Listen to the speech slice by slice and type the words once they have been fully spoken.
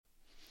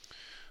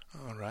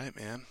All right,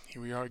 man.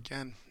 Here we are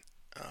again.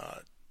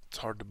 It's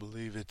hard to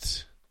believe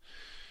this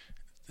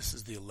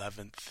is the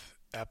 11th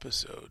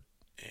episode,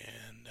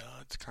 and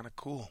it's kind of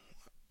cool,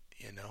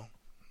 you know.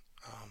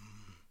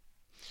 Um,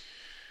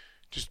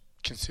 just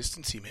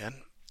consistency, man.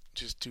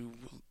 Just do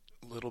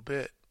a little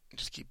bit,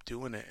 just keep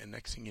doing it, and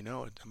next thing you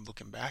know, I'm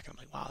looking back and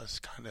I'm like, wow, this is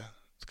kind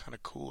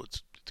of cool.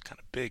 It's kind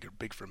of big or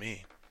big for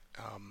me.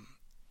 Um,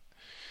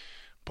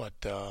 but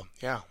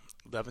yeah,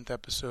 11th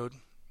episode,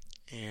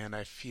 and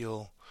I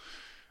feel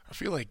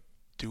like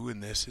doing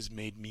this has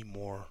made me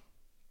more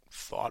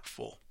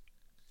thoughtful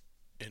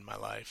in my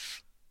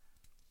life.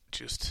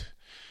 Just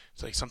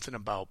it's like something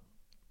about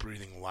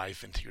breathing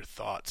life into your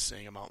thoughts,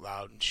 saying them out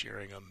loud and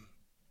sharing them,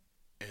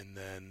 and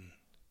then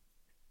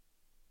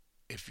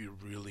if you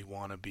really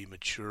want to be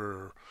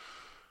mature,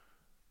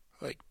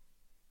 like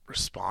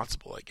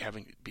responsible, like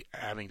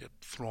having to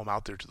throw them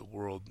out there to the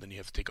world, then you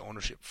have to take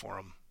ownership for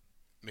them.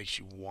 Makes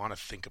you want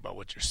to think about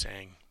what you're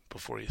saying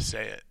before you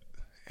say it,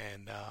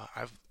 and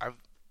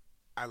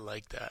I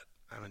like that.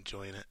 I'm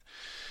enjoying it.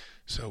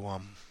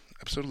 So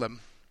episode 11,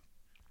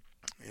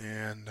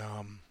 and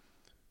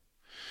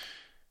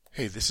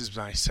hey, this is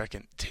my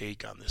second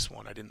take on this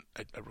one. I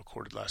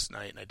recorded last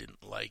night and I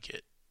didn't like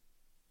it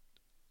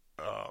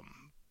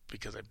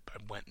because I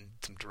went in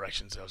some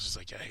directions. I was just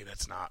like, yeah, hey,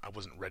 that's not. I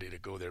wasn't ready to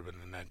go there, but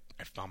then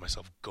I found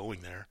myself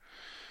going there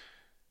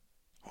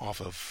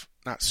off of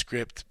not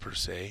script per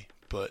se,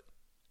 but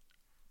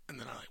and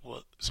then I like,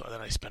 well, so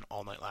then I spent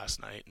all night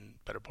last night and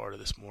better part of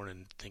this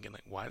morning thinking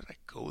like, why did I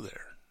go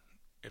there?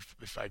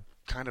 If I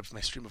kind of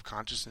my stream of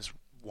consciousness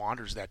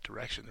wanders that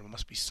direction, there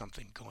must be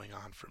something going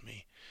on for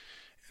me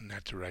in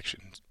that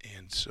direction,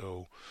 and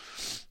so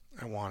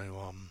I want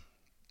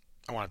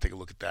to take a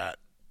look at that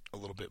a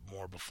little bit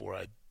more before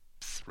I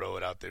throw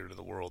it out there to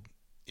the world,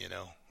 you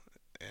know.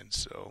 And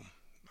so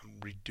I'm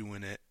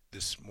redoing it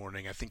this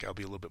morning. I think I'll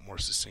be a little bit more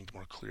succinct,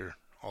 more clear,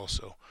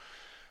 also,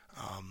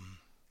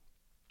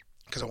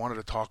 because I wanted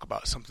to talk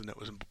about something that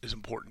is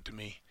important to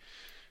me,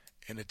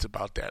 and it's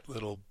about that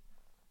little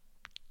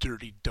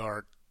dirty,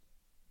 dark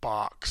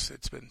box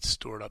that's been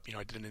stored up. You know,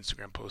 I did an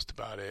Instagram post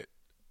about it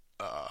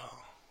uh,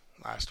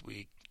 last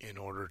week in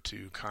order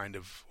to kind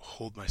of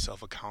hold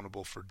myself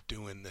accountable for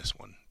doing this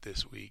one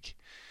this week.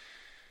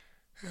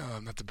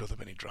 Not to build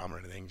up any drama or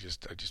anything. I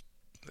just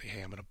like,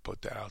 hey, I'm gonna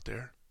put that out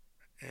there.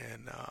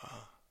 And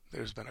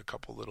there's been a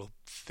couple little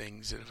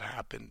things that have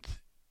happened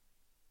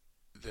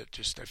that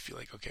just I feel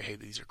like okay, hey,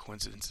 these are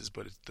coincidences,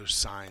 but they're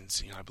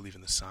signs. You know, I believe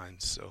in the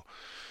signs, so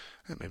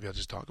maybe I'll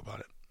just talk about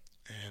it.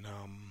 And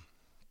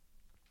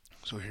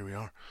so here we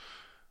are.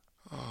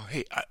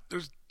 Hey,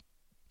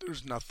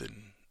 there's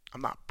nothing.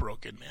 I'm not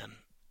broken, man,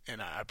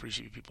 and I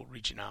appreciate people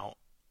reaching out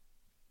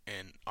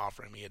and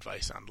offering me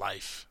advice on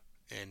life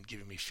and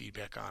giving me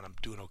feedback on I'm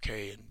doing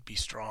okay and be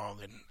strong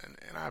and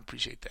I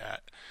appreciate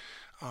that.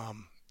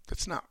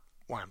 That's not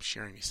why I'm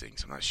sharing these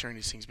things. I'm not sharing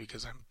these things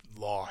because I'm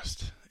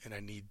lost and I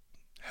need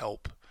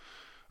help.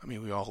 I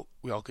mean, we all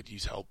could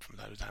use help from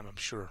time to time, I'm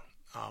sure.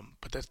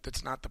 But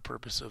that's not the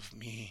purpose of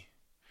me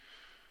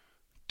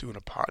doing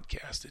a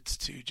podcast. It's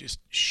to just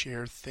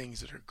share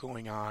things that are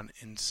going on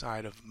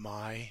inside of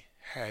my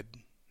head,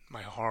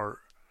 my heart,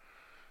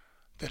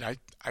 that I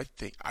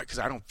think, because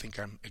I don't think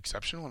I'm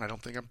exceptional and I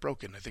don't think I'm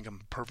broken. I think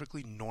I'm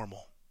perfectly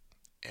normal.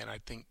 And I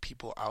think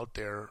people out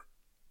there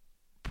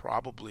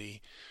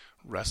probably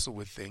wrestle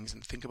with things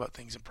and think about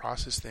things and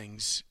process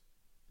things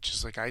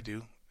just like I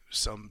do.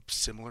 Some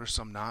similar,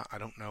 some not. I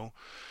don't know.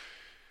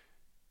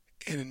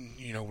 And,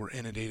 you know, we're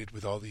inundated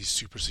with all these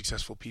super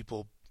successful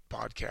people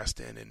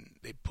podcasting and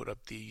they put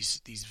up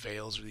these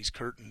veils or these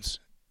curtains.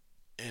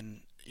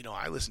 And, you know,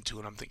 I listen to it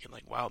and I'm thinking,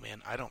 like, wow,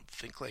 man, I don't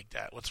think like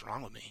that. What's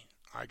wrong with me?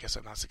 I guess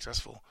I'm not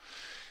successful.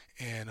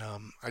 And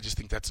I just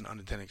think that's an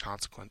unintended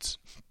consequence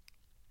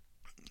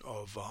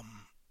of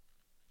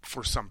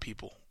for some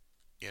people,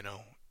 you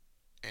know.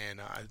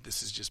 And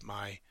this is just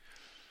my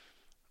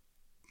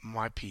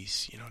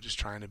piece, you know, just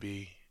trying to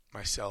be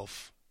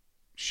myself,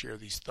 share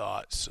these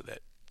thoughts so that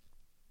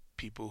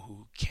people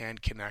who can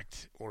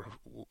connect or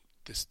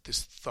this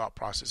thought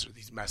process or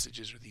these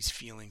messages or these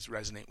feelings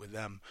resonate with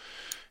them,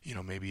 you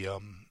know, maybe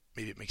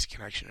it makes a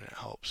connection and it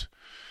helps.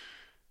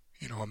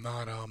 You know, I'm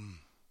not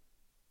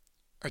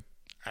I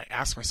I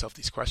ask myself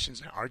these questions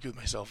and I argue with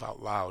myself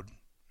out loud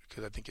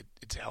because I think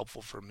it's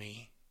helpful for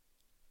me,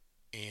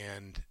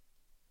 and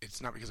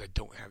it's not because I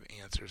don't have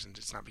answers, and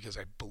it's not because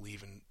I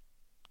believe in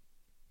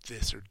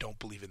this or don't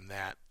believe in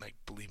that. Like,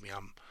 believe me,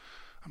 I'm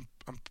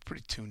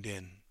pretty tuned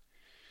in.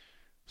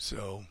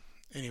 So,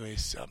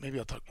 anyways, maybe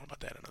I'll talk more about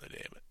that another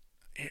day. But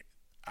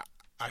I,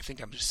 I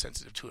think I'm just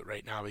sensitive to it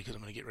right now because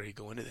I'm going to get ready to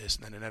go into this,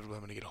 and then inevitably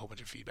I'm going to get a whole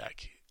bunch of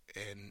feedback,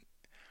 and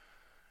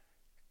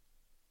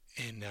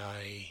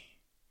I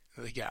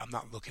like, yeah, I'm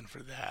not looking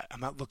for that. I'm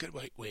not looking.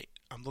 Wait.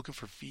 I'm looking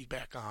for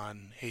feedback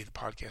on, hey, the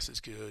podcast is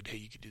good. Hey,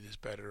 you could do this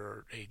better.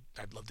 Or hey,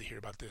 I'd love to hear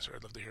about this, or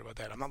I'd love to hear about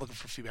that. I'm not looking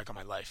for feedback on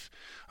my life.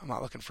 I'm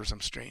not looking for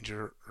some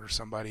stranger or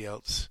somebody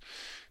else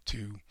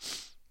to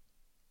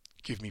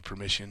give me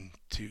permission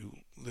to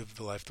live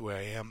the life the way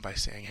I am by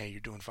saying, hey,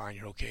 you're doing fine,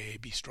 you're okay,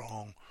 be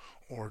strong,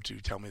 or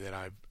to tell me that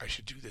I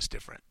should do this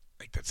different.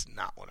 Like, that's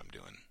not what I'm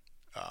doing.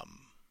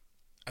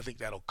 I think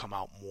that'll come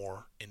out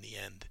more in the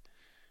end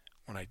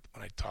when I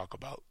talk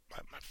about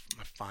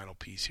my final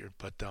piece here.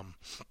 But I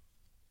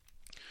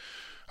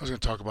was going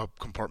to talk about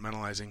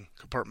compartmentalizing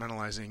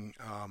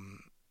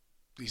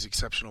these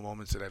exceptional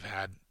moments that I've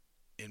had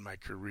in my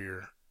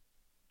career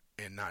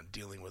and not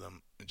dealing with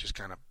them and just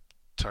kind of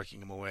tucking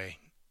them away.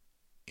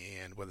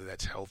 And whether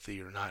that's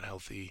healthy or not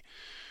healthy,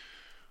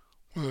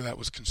 whether that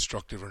was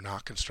constructive or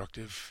not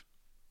constructive,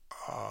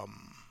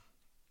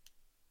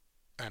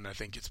 and I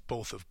think it's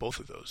both of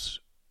those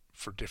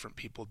for different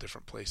people,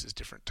 different places,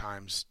 different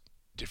times,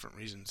 different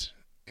reasons.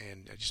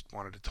 And I just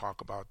wanted to talk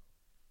about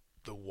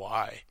the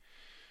why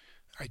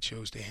I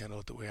chose to handle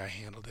it the way I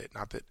handled it.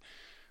 Not that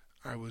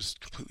I was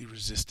completely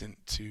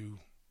resistant to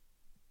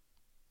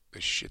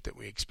the shit that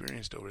we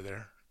experienced over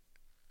there.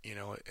 You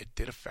know, it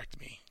did affect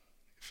me.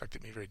 It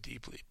affected me very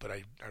deeply, but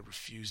I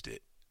refused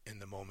it in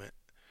the moment.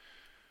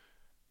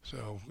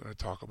 So I'm going to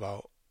talk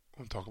about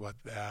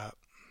that.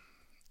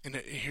 And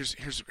here's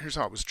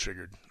how it was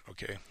triggered.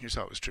 Okay, here's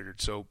how it was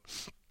triggered. So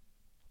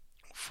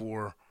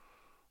for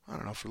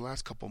the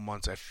last couple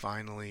months, I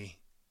finally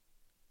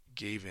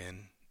gave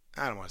in.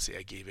 I don't want to say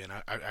I gave in.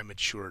 I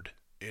matured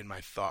in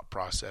my thought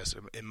process,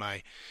 in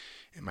my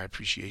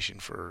appreciation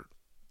for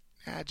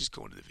just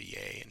going to the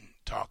VA and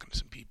talking to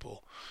some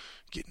people,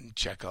 getting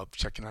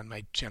checking on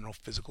my general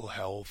physical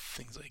health,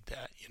 things like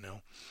that. You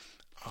know,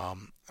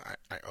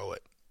 I owe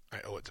it. I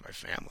owe it to my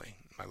family,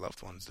 my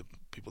loved ones, the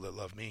people that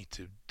love me,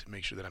 to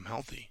make sure that I'm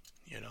healthy.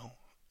 You know,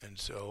 and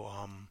so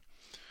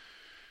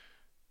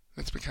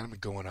that's been kind of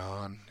going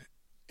on,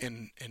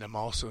 and I'm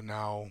also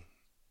now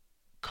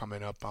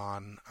coming up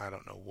on, I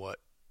don't know what,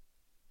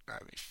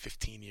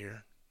 15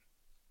 year,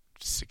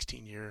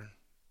 16 year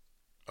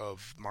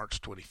of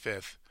March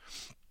 25th,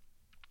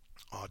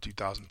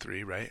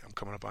 2003, right? I'm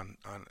coming up on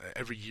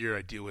every year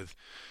I deal with,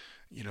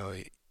 you know,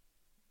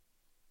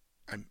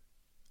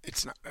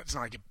 it's not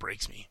like it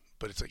breaks me,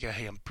 but it's like, yeah,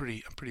 hey, I'm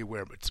pretty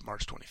aware, but it's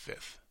March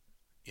 25th,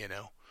 you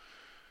know?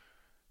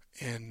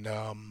 And,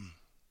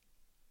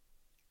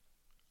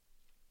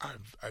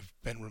 I've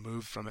been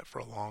removed from it for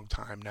a long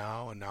time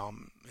now, and now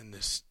I'm in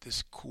this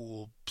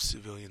cool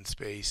civilian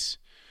space,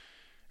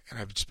 and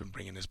I've just been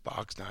bringing this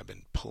box now. I've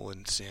been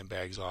pulling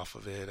sandbags off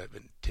of it. I've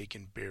been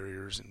taking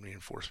barriers and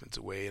reinforcements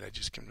away, and I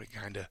just can be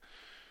kind of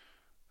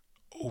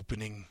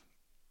opening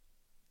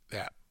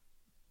that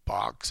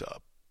box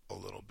up a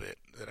little bit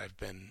that I've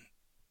been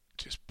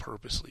just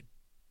purposely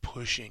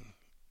pushing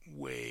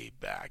way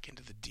back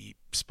into the deep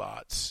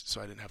spots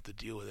so I didn't have to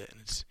deal with it,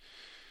 and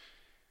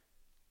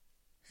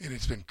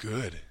it's been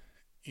good,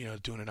 you know,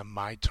 doing it on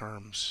my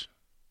terms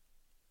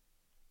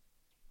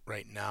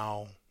right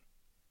now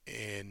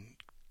in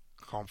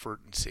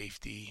comfort and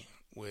safety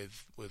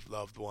with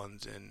loved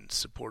ones and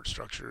support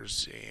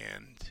structures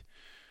and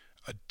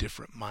a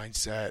different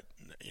mindset.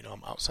 You know,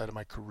 I'm outside of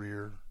my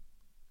career.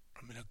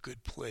 I'm in a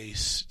good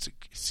place. It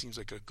seems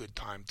like a good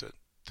time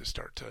to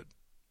start to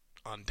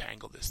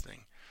untangle this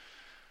thing.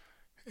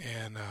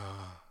 And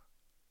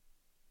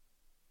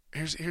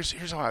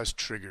here's how I was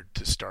triggered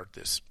to start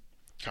this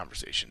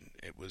conversation.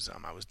 It was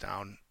I was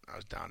down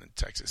in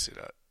Texas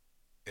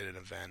at an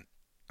event.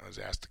 I was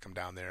asked to come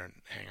down there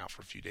and hang out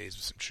for a few days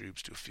with some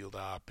troops, do a field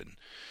op, and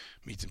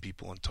meet some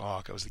people and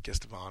talk. I was the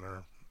guest of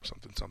honor,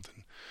 something,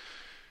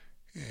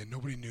 and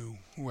nobody knew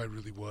who I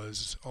really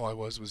was. All I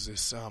was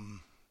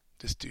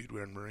this dude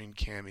wearing Marine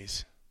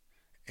camis,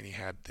 and he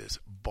had this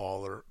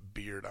baller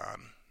beard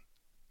on,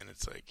 and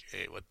it's like,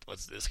 hey,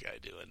 what's this guy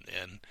doing?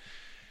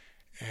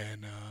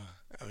 And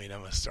I mean,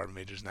 I'm a Sergeant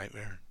Major's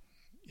nightmare.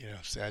 You know,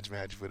 Sag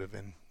Madge would have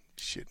been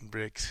shitting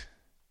bricks,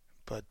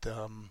 but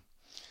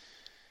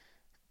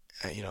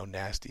you know,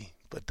 nasty.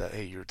 But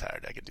hey, you're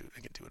retired. I can do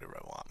whatever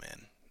I want,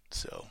 man.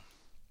 So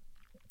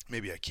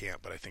maybe I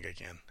can't, but I think I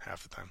can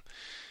half the time.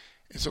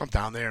 And so I'm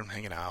down there, I'm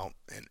hanging out,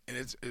 and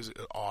it was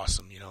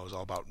awesome. You know, it was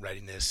all about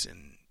readiness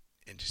and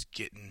just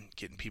getting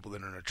people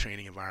that are in a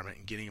training environment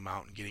and getting them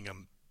out and getting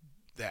them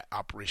that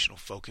operational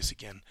focus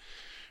again,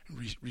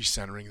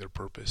 recentering their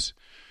purpose.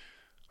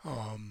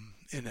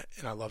 And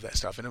I love that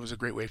stuff. And it was a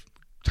great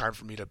time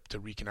for me to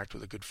reconnect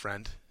with a good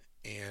friend.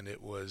 And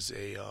it was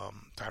a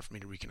time for me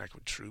to reconnect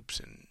with troops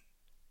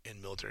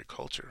and military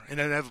culture. And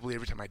inevitably,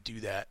 every time I do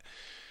that,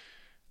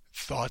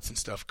 thoughts and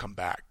stuff come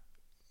back,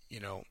 you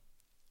know,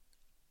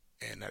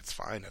 and that's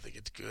fine. I think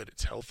it's good.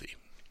 It's healthy.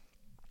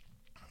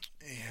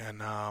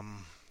 And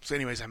so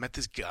anyways, I met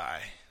this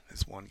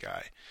one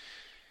guy.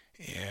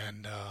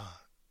 And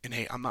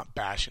hey, I'm not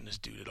bashing this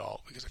dude at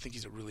all because I think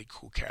he's a really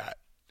cool cat.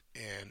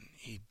 And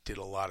he did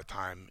a lot of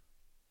time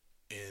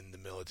in the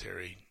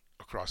military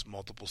across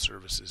multiple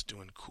services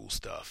doing cool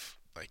stuff.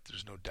 Like,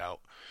 there's no doubt.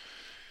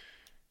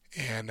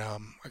 And I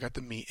got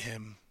to meet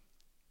him.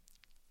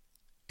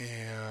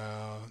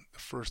 And the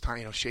first time,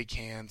 you know, shake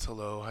hands,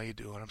 hello, how you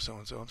doing? I'm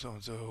so-and-so, I'm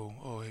so-and-so.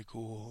 Oh, hey,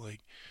 cool. Like,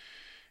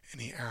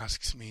 and he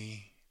asks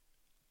me,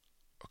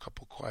 a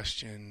couple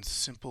questions,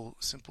 simple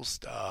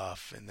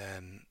stuff, and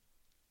then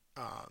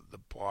the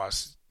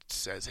boss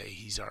says, "Hey,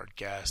 he's our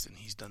guest, and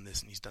he's done this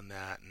and he's done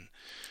that, and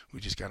we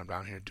just got him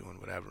down here doing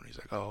whatever." And he's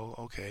like, "Oh,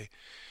 okay,"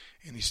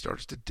 and he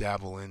starts to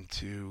dabble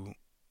into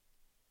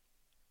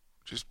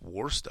just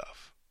war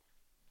stuff,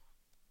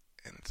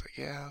 and it's like,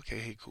 "Yeah, okay,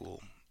 hey,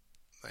 cool,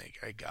 like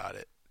I got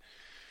it.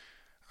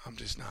 I'm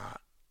just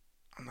not,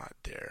 I'm not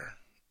there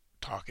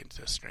talking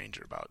to a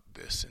stranger about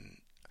this,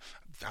 and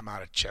I'm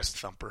not a chest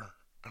thumper.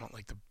 I don't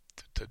like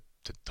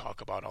to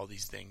talk about all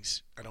these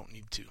things. I don't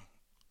need to.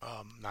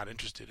 Not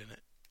interested in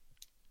it."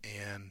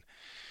 And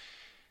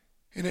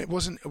it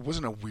wasn't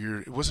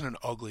an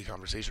ugly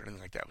conversation or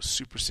anything like that. It was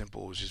super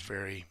simple. It was just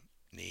very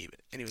neat.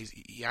 Anyways,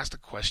 he asked a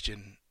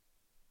question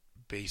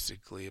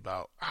basically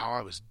about how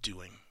I was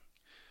doing,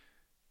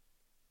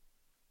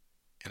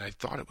 and I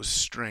thought it was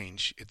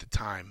strange at the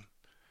time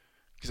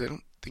because I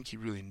don't think he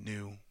really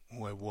knew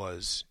who I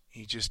was.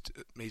 He just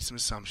made some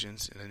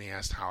assumptions, and then he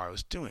asked how I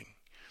was doing,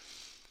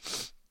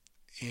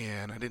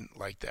 and I didn't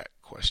like that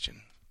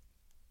question.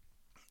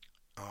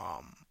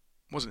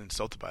 Wasn't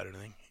insulted by it or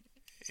anything,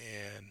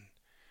 and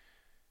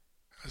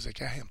I was like,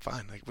 "Yeah, hey, I'm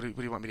fine. Like, what do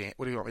you want me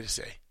to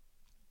say?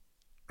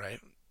 Right?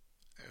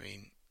 I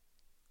mean,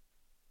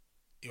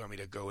 you want me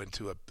to go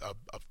into an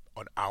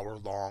hour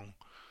long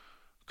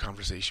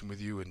conversation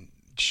with you and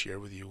share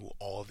with you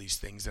all of these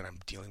things that I'm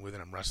dealing with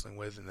and I'm wrestling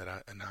with, and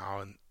I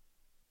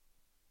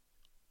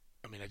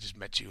mean, I just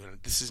met you,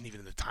 and this isn't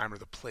even the time or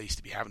the place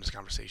to be having this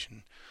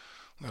conversation,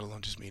 let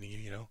alone just meeting you,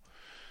 you know."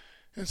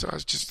 And so I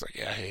was just like,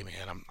 "Yeah, hey,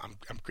 man,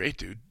 I'm great,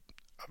 dude.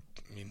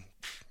 I mean,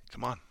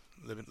 come on,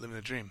 living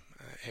the dream.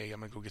 Hey, I'm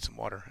gonna go get some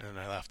water," and then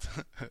I left.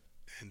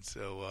 And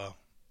so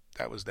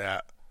that was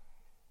that.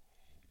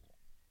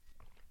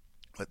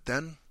 But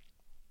then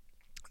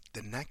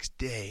the next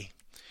day,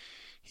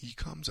 he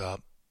comes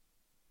up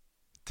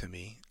to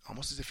me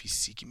almost as if he's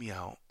seeking me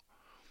out,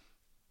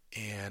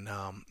 and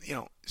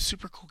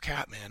super cool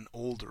cat, man,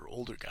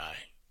 older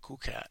guy, cool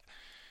cat,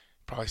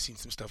 probably seen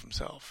some stuff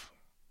himself,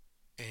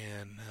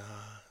 and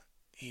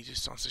he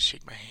just wants to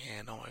shake my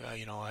hand. "Oh my God,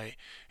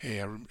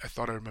 I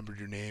thought I remembered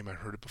your name. I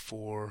heard it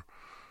before.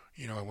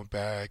 I went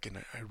back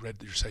and I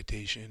read your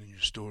citation and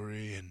your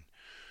story, and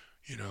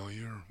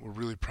we're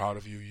really proud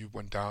of you. You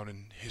went down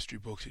in history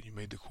books and you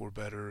made the Corps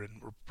better,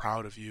 and we're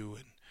proud of you."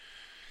 And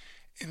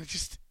it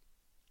just,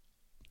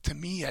 to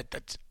me,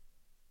 that's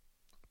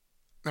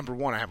number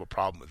one. I have a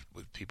problem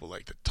with people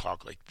like that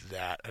talk like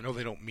that. I know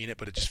they don't mean it,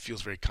 but it just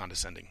feels very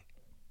condescending.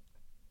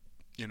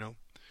 I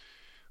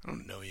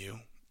don't know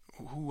you.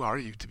 Who are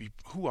you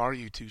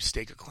to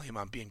stake a claim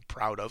on being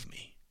proud of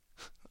me?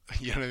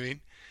 You know what I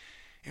mean?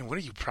 And what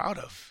are you proud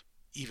of?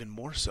 Even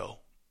more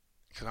so,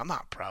 because I'm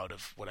not proud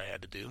of what I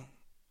had to do.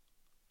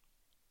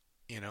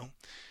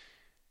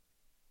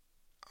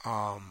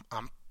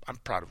 I'm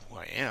proud of who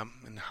I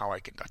am and how I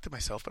conducted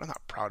myself, but I'm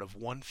not proud of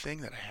one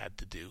thing that I had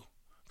to do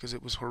because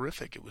it was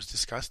horrific. It was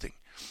disgusting.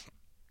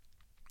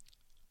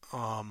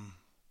 And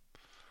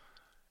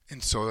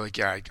so, like,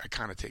 yeah, I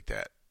kind of take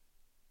that.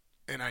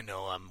 And I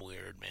know I'm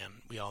weird,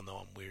 man. We all know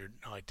I'm weird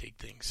how I take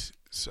things.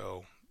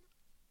 So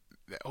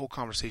that whole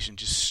conversation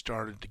just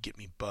started to get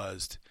me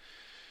buzzed.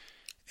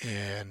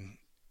 And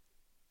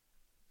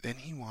then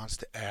he wants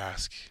to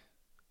ask,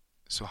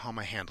 "So how am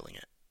I handling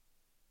it?"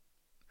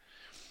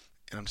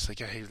 And I'm just like,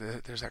 "Yeah, hey,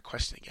 there's that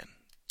question again.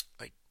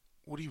 Like,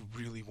 what do you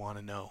really want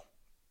to know?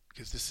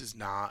 Because this is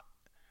not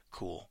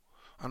cool.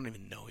 I don't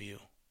even know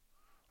you.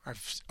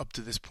 Up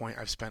to this point,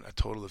 I've spent a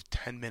total of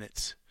 10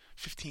 minutes,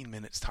 15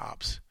 minutes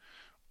tops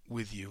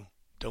with you.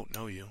 Don't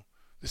know you.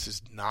 This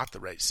is not the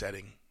right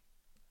setting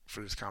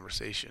for this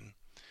conversation.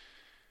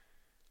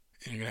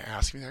 And you're going to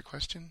ask me that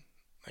question?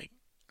 Like,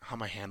 how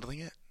am I handling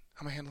it?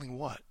 How am I handling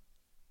what?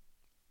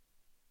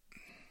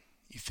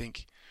 You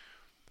think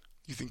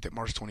that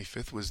March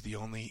 25th was the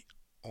only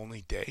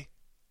day,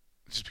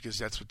 just because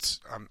that's what's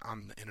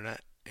on the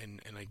internet,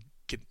 and I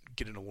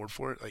get an award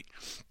for it? Like,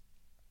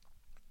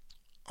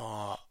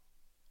 I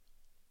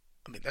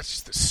mean, that's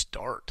just the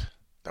start.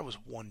 That was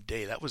one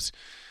day. That was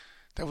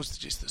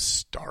just the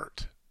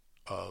start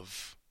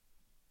of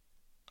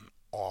an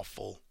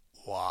awful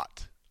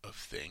lot of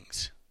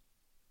things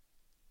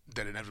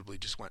that inevitably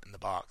just went in the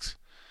box.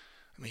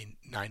 I mean,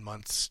 9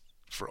 months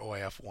for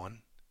OIF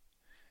 1.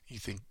 You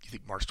think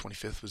March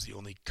 25th was the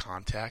only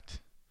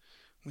contact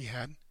we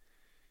had?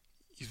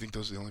 You think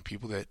those are the only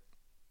people that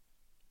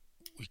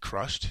we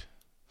crushed?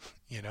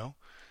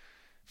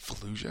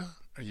 Fallujah?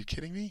 Are you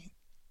kidding me?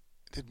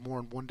 I did more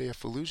in one day of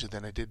Fallujah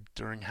than I did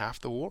during half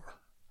the war.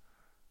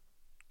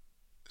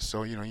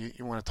 So, you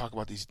want to talk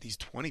about these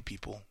 20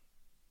 people.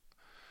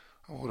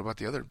 Oh, what about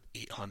the other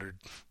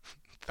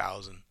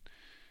 800,000?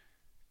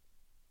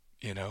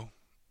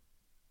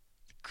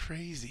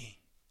 Crazy.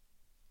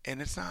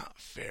 And it's not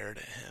fair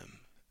to him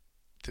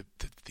to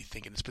be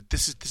thinking this, but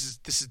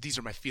these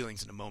are my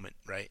feelings in the moment,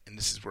 right? And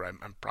this is where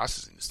I'm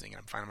processing this thing, and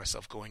I'm finding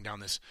myself going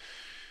down this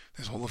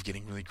hole of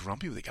getting really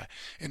grumpy with the guy.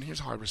 And here's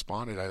how I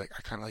responded. I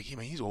kind of like, hey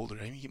man, he's older.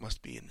 I mean, he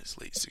must be in his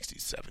late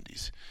 60s,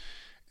 70s.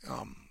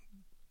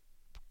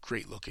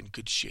 great looking,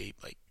 good shape,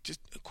 like just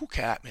a cool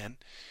cat, man.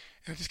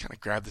 And I just kind of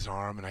grabbed his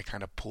arm and I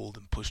kind of pulled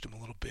and pushed him a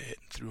little bit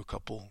and threw a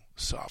couple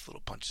soft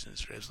little punches in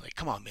his ribs. Like,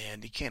 come on,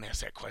 man, you can't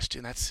ask that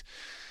question. That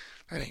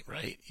ain't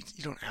right.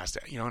 You don't ask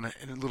that,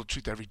 and a little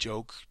truth to every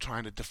joke,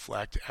 trying to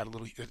deflect, add a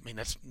little. I mean,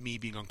 that's me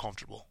being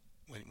uncomfortable.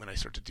 When I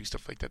start to do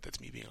stuff like that,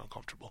 that's me being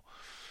uncomfortable.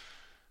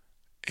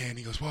 And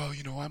he goes, well,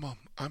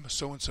 I'm a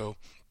so and so.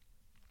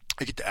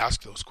 I get to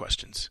ask those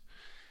questions,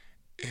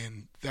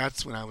 and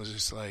that's when I was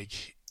just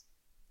like,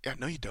 yeah,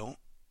 no, you don't.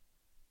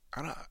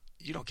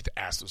 You don't get to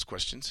ask those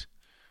questions.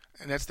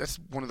 And that's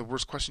one of the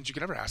worst questions you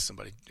could ever ask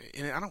somebody.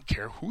 And I don't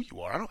care who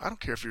you are. I don't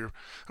care if you're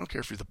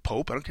the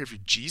Pope. I don't care if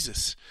you're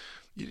Jesus.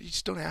 You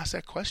just don't ask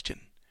that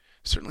question.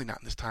 Certainly not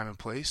in this time and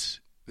place,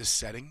 this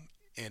setting,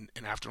 and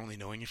after only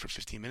knowing you for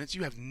 15 minutes,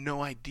 you have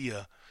no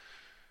idea.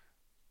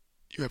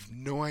 You have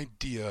no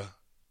idea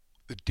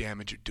the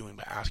damage you're doing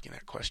by asking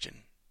that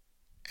question.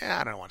 And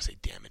I don't want to say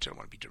damage. I don't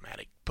want to be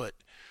dramatic, but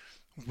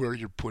where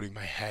you're putting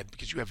my head,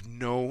 because you have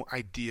no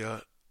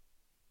idea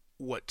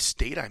what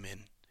state I'm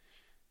in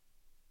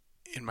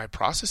my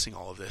processing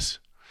all of this,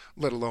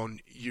 let alone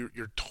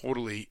you're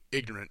totally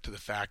ignorant to the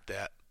fact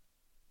that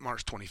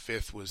March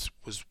 25th was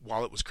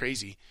while it was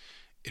crazy,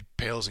 it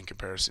pales in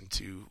comparison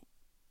to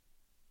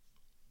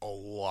a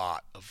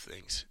lot of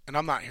things. And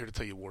I'm not here to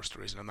tell you war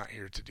stories, and I'm not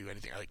here to do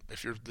anything. Like,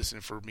 if you're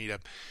listening for me to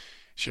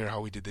share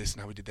how we did this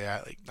and how we did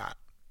that,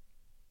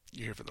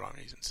 you're here for the wrong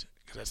reasons,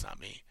 because that's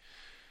not me.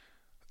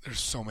 There's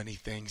so many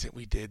things that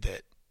we did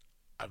that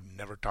I've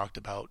never talked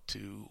about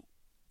to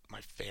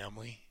my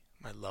family,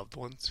 my loved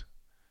ones.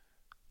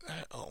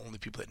 Only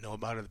people that know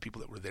about it are the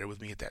people that were there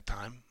with me at that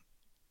time.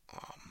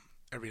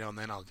 Every now and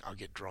then I'll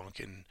get drunk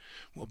and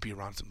we'll be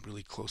around some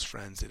really close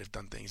friends that have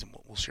done things, and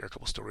we'll share a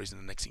couple stories, and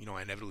the next thing you know,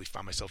 I inevitably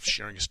find myself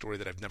sharing a story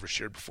that I've never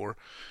shared before.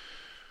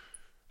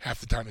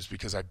 Half the time it's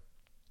because I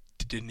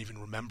didn't even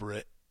remember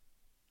it,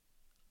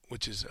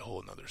 which is a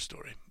whole another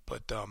story.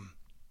 But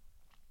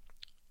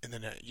and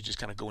then you just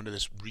kind of go into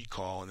this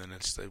recall, and then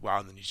it's like, wow,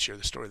 and then you share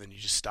the story, and then you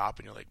just stop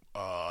and you're like,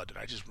 did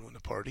I just ruin the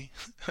party?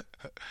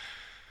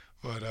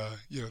 But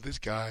this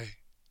guy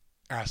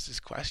asked this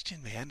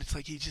question, man. It's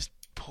like he just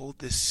pulled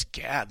this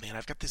scab, man.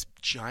 I've got this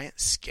giant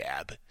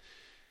scab,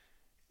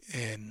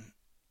 and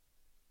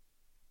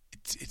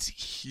it's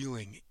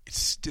healing. It's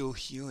still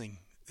healing,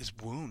 this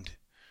wound.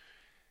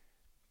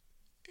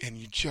 And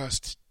you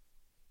just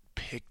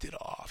picked it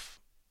off.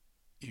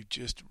 You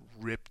just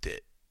ripped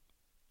it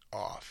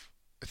off.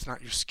 It's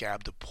not your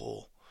scab to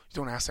pull. You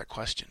don't ask that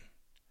question.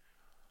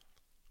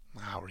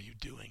 How are you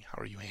doing?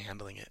 How are you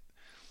handling it?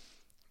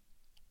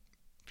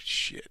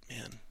 Shit,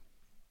 man.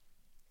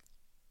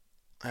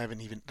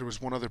 There was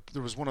one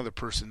other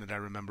person that I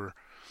remember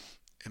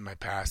in my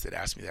past that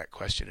asked me that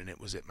question, and it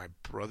was at my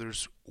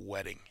brother's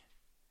wedding.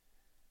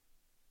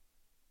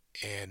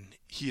 And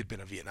he had been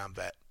a Vietnam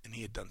vet, and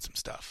he had done some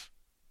stuff,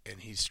 and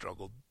he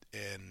struggled.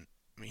 And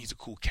I mean, he's a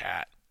cool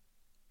cat.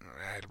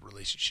 I had a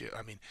relationship.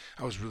 I mean,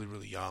 I was really,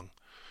 really young.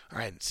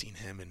 I hadn't seen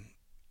him in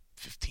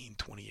 15,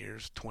 20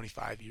 years,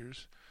 25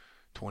 years,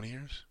 20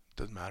 years.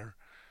 Doesn't matter.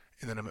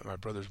 And then I'm at my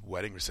brother's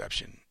wedding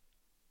reception,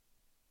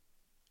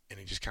 and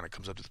he just kind of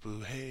comes up to the blue.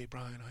 Hey,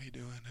 Brian, how you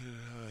doing?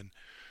 And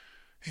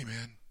hey,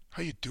 man,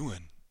 how you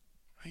doing?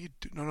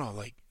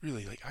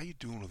 Really, how you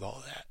doing with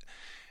all that?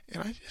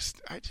 And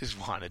I just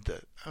wanted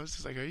to. I was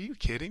just like, are you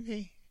kidding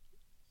me?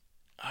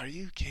 Are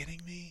you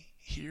kidding me?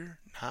 Here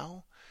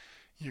now,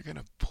 you're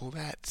gonna pull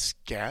that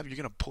scab. You're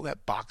gonna pull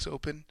that box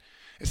open.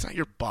 It's not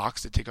your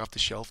box to take off the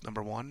shelf,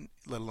 number one,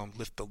 let alone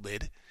lift the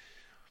lid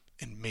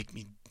and make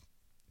me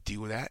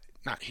deal with that.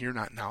 Not here,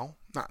 not now,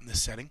 not in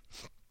this setting.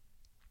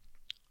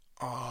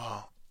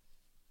 Oh,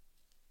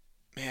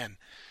 man.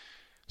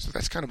 So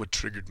that's kind of what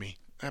triggered me.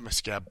 I had my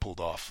scab pulled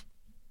off.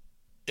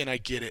 And I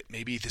get it.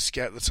 Maybe the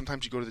scab,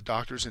 sometimes you go to the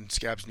doctors and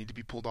scabs need to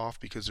be pulled off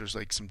because there's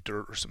like some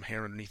dirt or some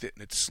hair underneath it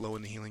and it's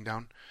slowing the healing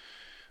down.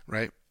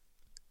 Right?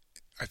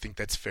 I think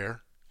that's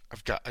fair.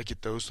 I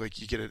get those,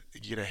 like you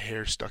get a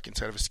hair stuck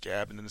inside of a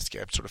scab, and then the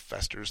scab sort of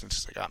festers, and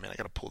it's just like, oh man, I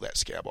got to pull that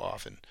scab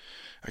off, and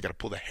I got to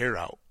pull the hair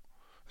out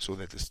so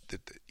that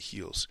that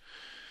heals.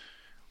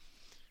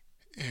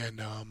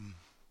 And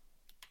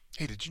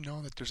hey, did you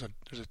know that there's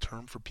a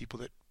term for people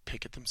that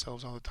pick at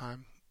themselves all the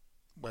time,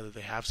 whether they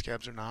have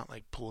scabs or not,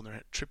 like pulling their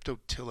head?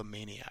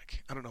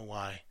 Triptotillomaniac. I don't know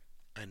why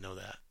I know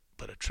that,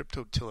 but a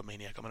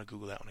triptotillomaniac. I'm gonna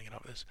Google that when I get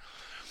out of this.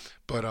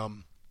 But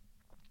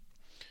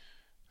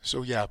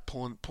so yeah,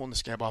 pulling the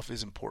scab off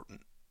is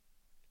important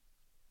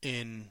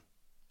in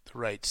the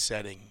right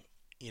setting.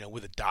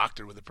 With a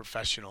doctor, with a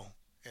professional.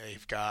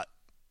 They've got,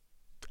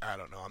 I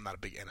don't know, I'm not a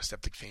big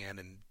antiseptic fan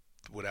and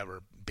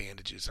whatever,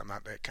 bandages. I'm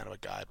not that kind of a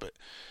guy, but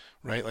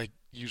right, like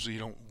usually you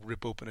don't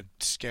rip open a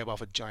scab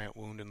off a giant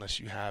wound unless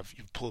you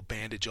pull a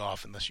bandage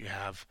off unless you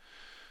have,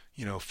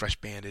 fresh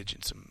bandage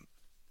and some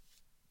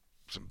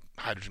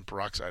hydrogen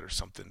peroxide or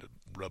something to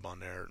rub on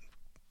there,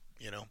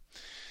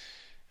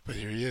 But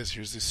here he is.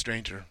 Here's this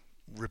stranger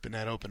ripping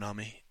that open on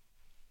me,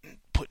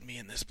 putting me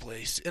in this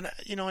place. And,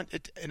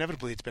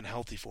 inevitably it's been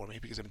healthy for me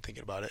because I've been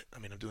thinking about it. I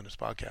mean, I'm doing this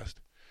podcast,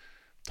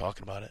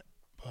 talking about it.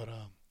 But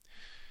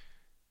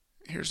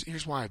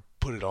here's why I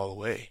put it all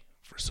away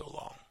for so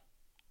long.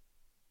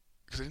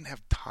 Because I didn't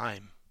have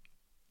time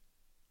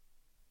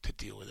to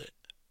deal with it.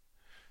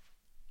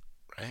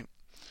 Right?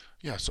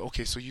 Yeah, so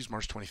okay, so use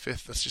March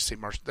 25th.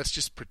 Let's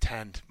just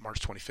pretend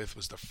March 25th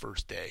was the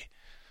first day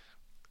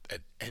that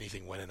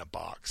anything went in a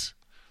box,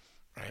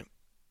 right?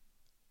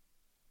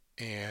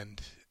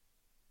 And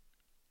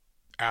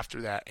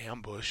after that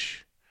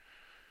ambush,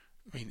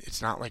 I mean,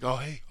 it's not like,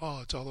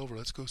 it's all over.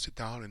 Let's go sit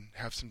down and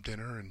have some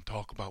dinner and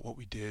talk about what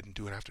we did and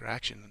do an after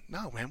action.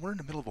 No, man, we're in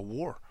the middle of a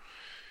war.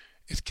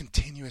 It's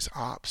continuous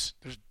ops.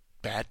 There's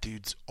bad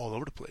dudes all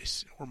over the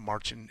place. We're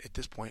marching at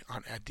this point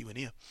on Ad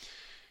Diwania.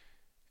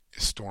 A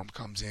storm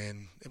comes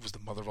in. It was the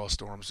mother of all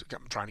storms.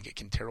 I'm trying to get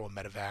Quintero a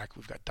medevac.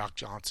 We've got Doc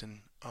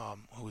Johnson,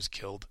 who was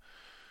killed.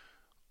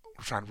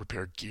 We're trying to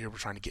repair gear. We're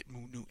trying to get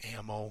new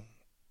ammo.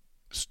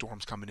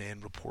 Storms coming in.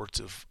 Reports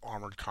of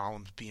armored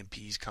columns,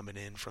 BMPs coming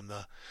in from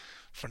the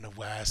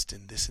west,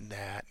 and this and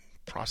that.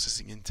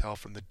 Processing intel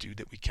from the dude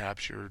that we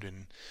captured,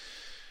 and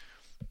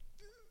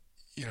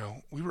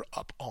we were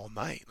up all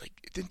night. Like,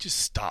 it didn't just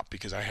stop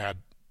because I had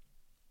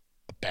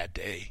a bad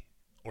day,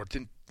 or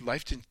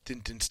life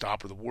didn't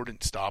stop, or the war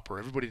didn't stop, or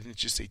everybody didn't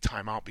just say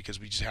time out because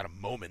we just had a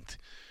moment,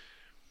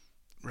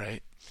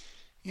 right?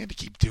 You had to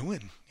keep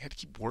doing. You had to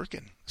keep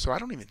working. So I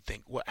don't even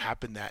think what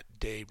happened that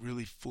day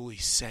really fully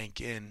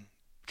sank in,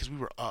 because we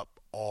were up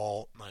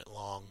all night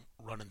long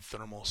running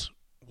thermals,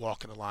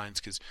 walking the lines,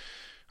 because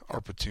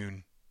our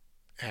platoon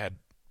had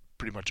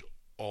pretty much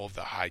all of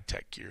the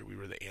high-tech gear. We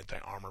were the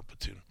anti-armor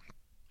platoon.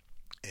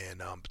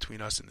 And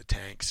between us and the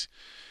tanks,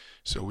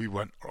 so we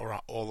went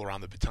all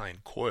around the battalion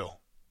coil,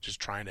 just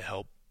trying to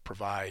help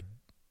provide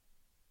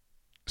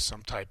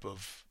some type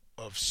of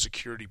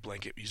security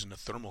blanket, using the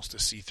thermals to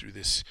see through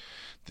this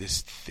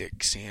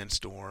thick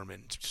sandstorm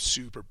and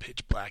super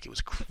pitch black. It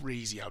was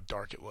crazy how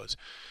dark it was.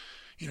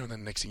 And then the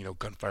next thing you know,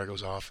 gunfire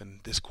goes off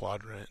in this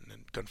quadrant, and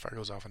then gunfire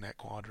goes off in that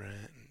quadrant,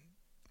 and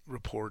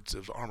reports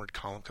of armored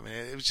column coming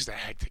in. It was just a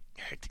hectic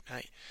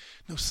night.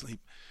 No sleep.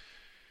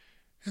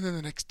 And then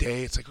the next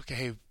day, it's like, okay,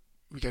 hey,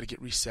 we got to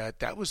get reset.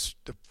 That was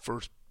the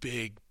first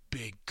big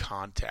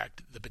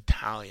contact the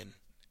battalion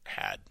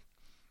had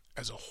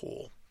as a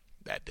whole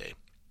that day.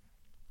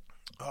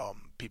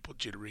 People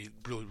jittery,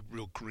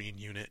 real green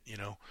unit,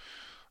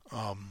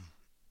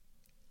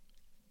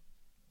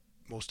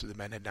 most of the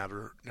men had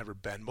never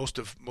been.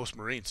 Most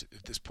Marines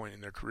at this point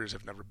in their careers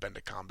have never been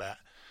to combat.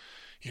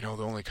 The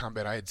only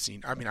combat I had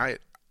seen, I mean, I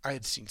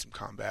had seen some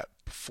combat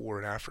before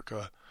in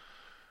Africa,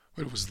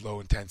 but it was low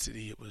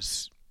intensity. It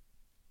was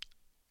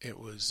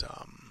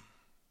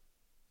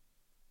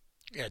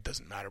it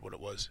doesn't matter what it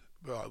was.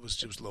 Well, it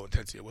was low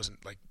intensity. It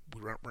wasn't like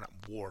we're not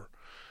in war.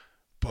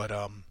 But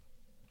I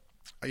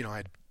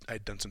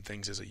had done some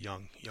things as a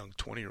young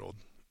 20-year-old,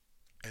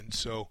 and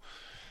so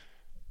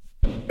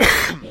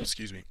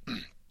excuse me.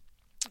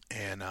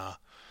 And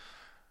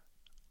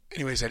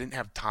anyways, I didn't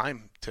have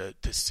time to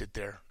sit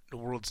there. The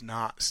world's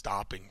not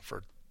stopping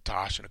for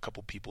Tosh and a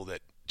couple people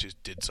that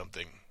just did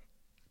something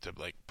to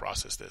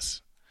process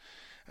this.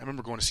 I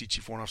remember going to see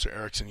Chief Warrant Officer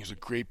Erickson. He was a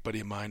great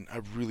buddy of mine.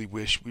 I really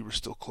wish we were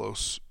still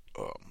close.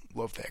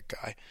 Love that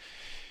guy.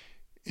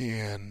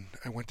 And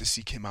I went to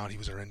seek him out. He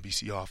was our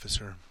NBC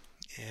officer,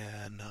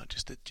 and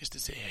just to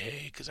say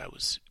hey, because I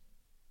was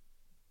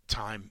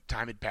time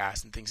had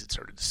passed and things had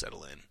started to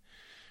settle in,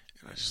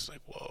 and I was just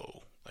like,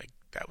 whoa,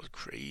 that was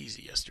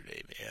crazy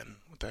yesterday, man.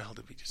 What the hell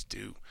did we just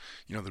do?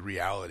 The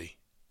reality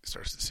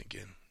starts to sink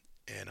in,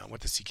 and I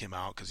went to seek him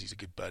out because he's a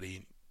good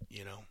buddy,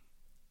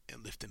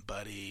 and lifting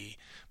buddy,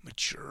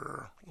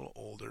 mature, a little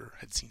older,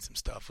 had seen some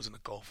stuff, was in the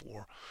Gulf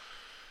War,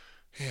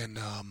 and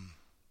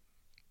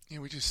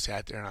we just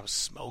sat there and I was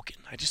smoking.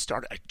 I just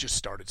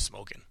started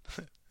smoking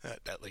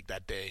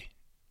that day,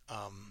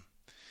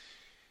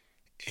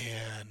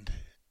 and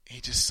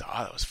he just saw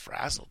I was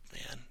frazzled,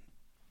 man,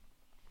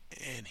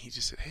 and he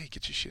just said, "Hey,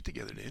 get your shit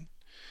together, dude."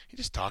 He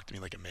just talked to me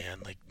like a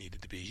man,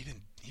 needed to be. He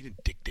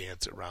didn't dick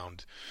dance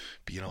around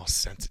being all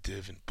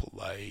sensitive and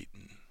polite,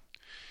 and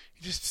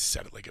he just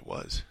said it like it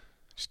was.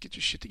 Just get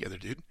your shit together,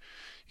 dude.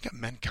 You got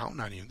men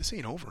counting on you. This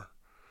ain't over.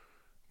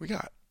 We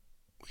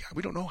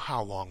don't know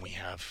how long we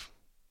have.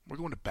 We're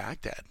going to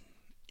Baghdad.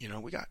 You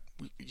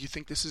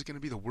think this is going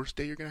to be the worst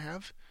day you're going to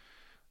have?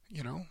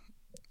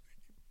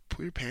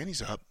 Pull your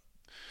panties up.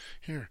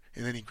 Here.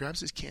 And then he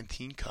grabs his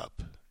canteen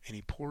cup and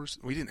he pours.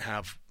 We didn't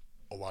have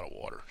a lot of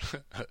water.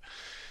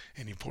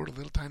 And he poured a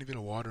little tiny bit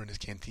of water in his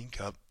canteen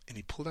cup and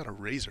he pulled out a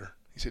razor.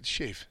 He said,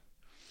 "Shave."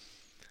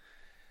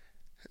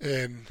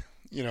 And,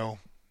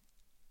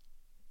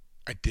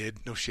 I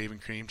did. No shaving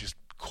cream, just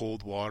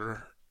cold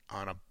water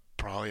on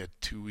probably a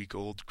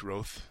 2-week-old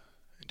growth,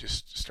 and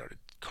just started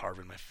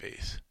carving my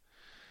face.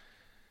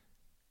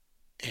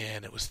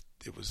 And it was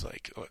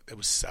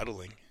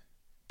settling,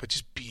 but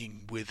just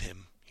being with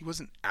him. He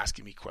wasn't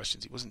asking me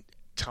questions. He wasn't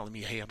telling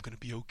me, "Hey, I'm going to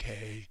be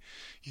okay.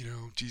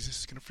 Jesus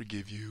is going to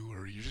forgive you,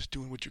 or you're just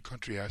doing what your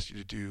country asked you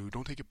to do.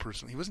 Don't take it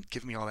personally." He wasn't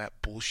giving me all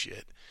that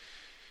bullshit.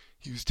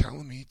 He was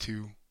telling me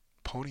to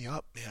pony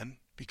up, man,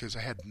 because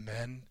I had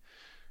men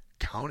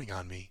counting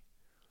on me,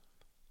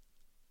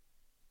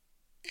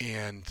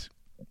 and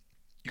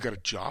you got a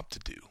job to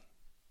do.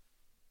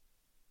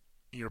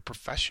 You're a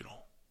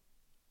professional.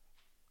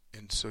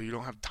 And so you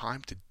don't have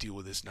time to deal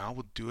with this now.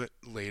 We'll do it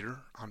later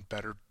on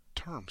better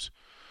terms.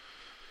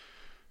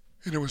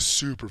 And it was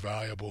super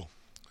valuable.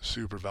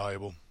 Super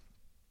valuable.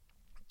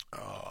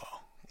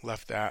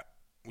 Left that.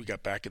 We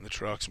got back in the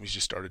trucks and we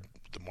just started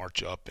the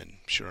march up. And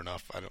sure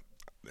enough,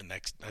 it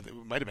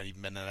might have been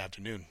even that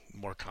afternoon.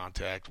 More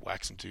contact,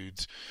 whack some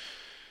dudes.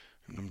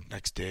 And the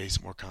next day,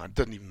 some more contact.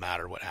 Doesn't even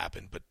matter what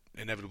happened, but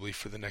inevitably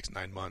for the next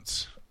 9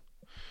 months,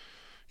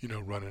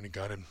 running and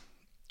gunning.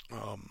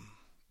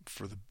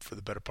 For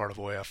the better part of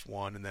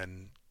OAF1, and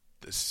then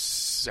the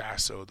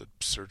SASO, the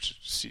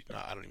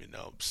I don't even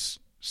know,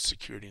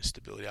 security and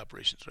stability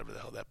operations, whatever the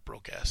hell that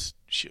broke ass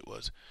shit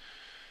was.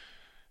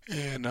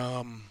 And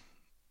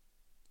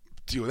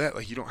deal with that.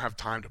 Like, you don't have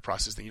time to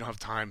process things. You don't have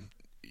time.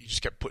 You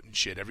just kept putting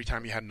shit. Every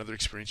time you had another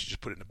experience, you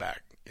just put it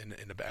in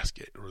the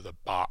basket or the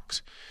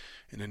box.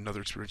 And then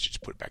another experience, you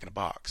just put it back in a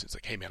box. It's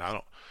like, hey man,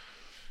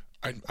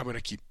 I'm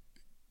gonna keep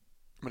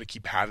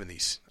having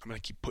these. I'm gonna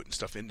keep putting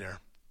stuff in there.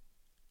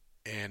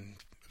 And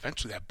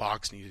eventually that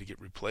box needed to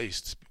get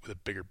replaced with a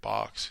bigger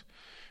box.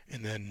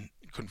 And then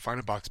you couldn't find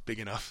a box big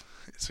enough.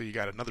 So you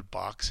got another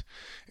box,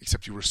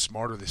 except you were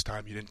smarter this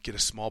time. You didn't get a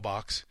small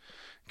box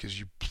because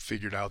you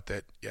figured out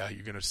that,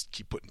 you're going to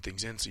keep putting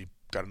things in. So you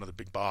got another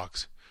big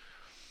box.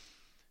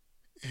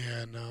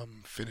 And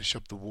finish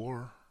up the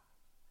war,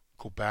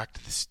 go back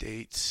to the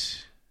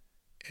States.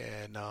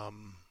 And,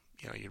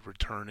 you're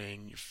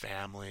returning your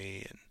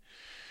family and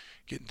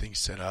getting things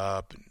set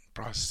up and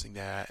processing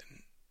that. And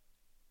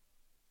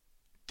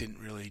didn't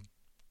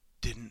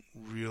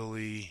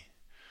really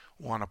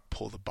want to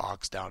pull the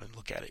box down and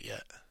look at it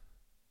yet.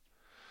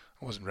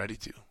 I wasn't ready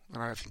to,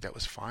 and I think that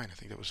was fine. I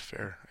think that was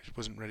fair. I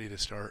wasn't ready to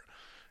start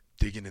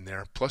digging in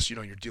there. Plus,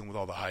 you're dealing with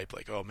all the hype,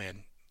 like, oh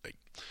man, like,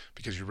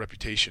 because your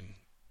reputation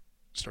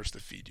starts to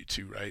feed you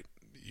too, right?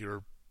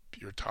 You're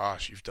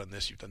Tosh. You've done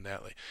this. You've done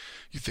that. Like,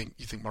 you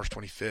think March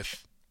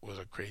 25th was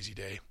a crazy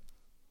day.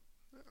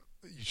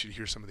 You should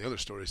hear some of the other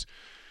stories.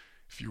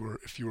 If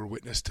you were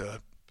witness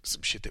to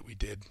some shit that we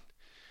did,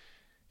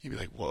 you'd be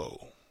like,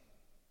 whoa,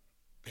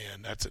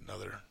 man, that's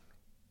another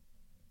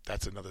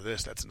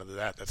this, that's another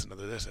that, that's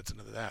another this, that's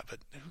another that. But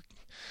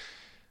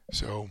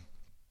so,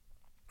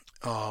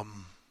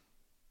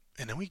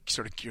 and then we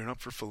started gearing up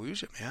for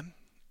Fallujah, man.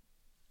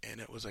 And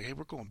it was like, hey,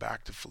 we're going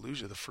back to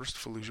Fallujah. The first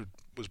Fallujah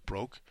was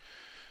broke.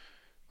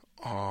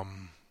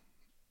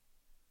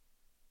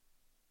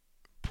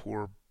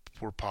 Poor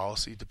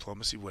policy,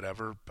 diplomacy,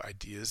 whatever,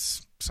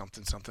 ideas,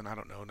 something, I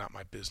don't know, not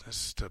my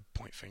business to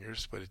point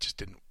fingers, but it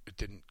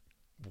didn't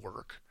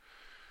work.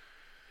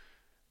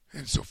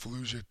 And so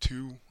Fallujah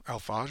 2,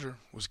 Al-Fajr,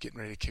 was getting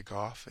ready to kick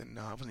off, and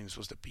I wasn't even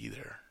supposed to be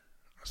there.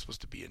 I was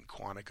supposed to be in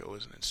Quantico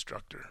as an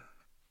instructor.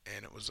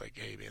 And it was like,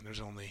 hey man,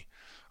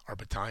 our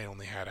battalion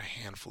only had a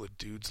handful of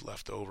dudes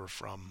left over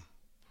from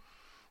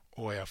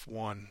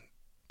OAF1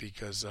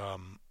 because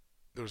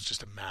there was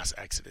just a mass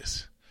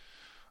exodus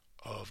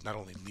of not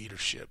only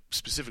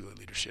specifically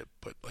leadership,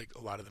 but like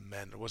a lot of the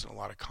men. There wasn't a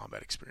lot of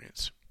combat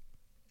experience.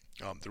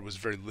 There was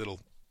very little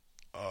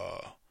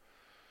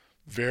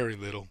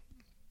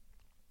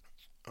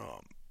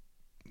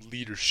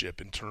leadership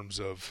in terms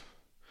of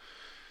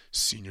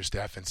senior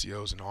staff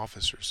NCOs and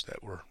officers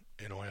that were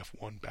in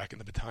OAF1 back in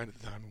the battalion at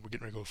the time. We're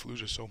getting ready to go to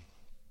Fallujah, so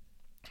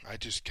I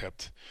just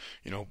kept,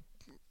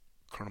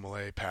 Colonel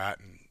Malay, Pat,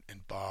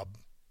 and Bob,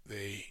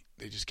 they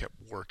just kept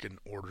working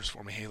orders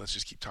for me. Hey, let's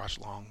just keep Tosh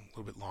long a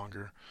little bit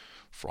longer,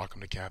 frock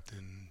him to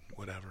captain,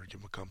 whatever, give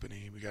him a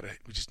company. We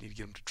just need to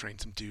get him to train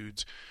some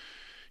dudes.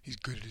 He's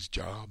good at his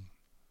job.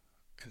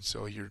 And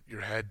so your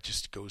head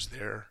just goes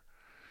there.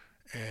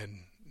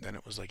 And then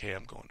it was like, hey,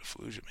 I'm going to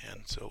Fallujah,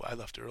 man. So I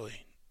left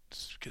early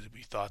because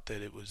we thought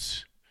that it'd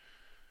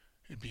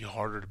be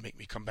harder to make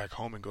me come back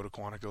home and go to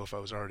Quantico if I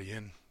was already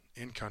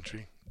in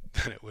country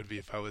than it would be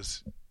if I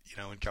was,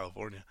 in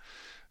California.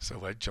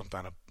 So I jumped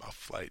on a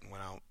flight and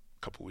went out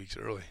a couple weeks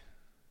early.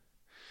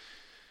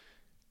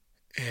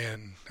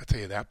 And I tell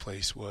you, that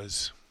place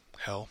was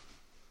hell.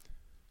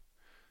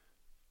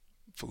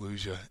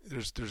 Fallujah.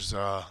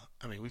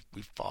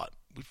 We fought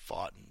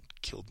and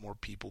killed more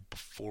people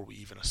before we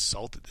even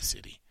assaulted the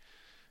city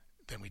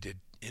than we did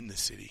in the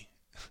city.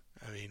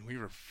 I mean, we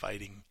were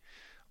fighting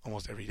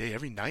almost every day.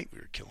 Every night we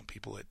were killing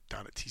people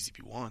down at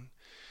TCP-1.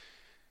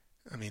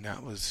 I mean,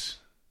 that was...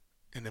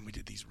 And then we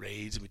did these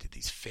raids and we did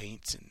these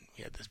feints and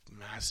we had this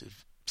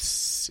massive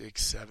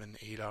 6, 7,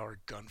 8 hour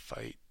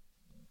gunfight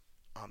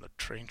on the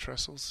train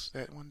trestles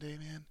that one day,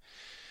 man.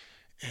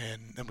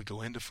 And then we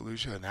go into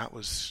Fallujah and that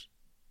was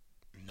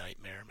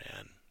nightmare,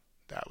 man.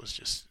 That was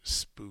just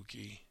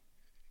spooky,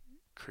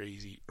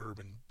 crazy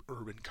urban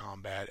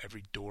combat.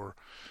 Every door.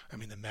 I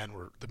mean, the men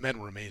were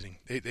amazing.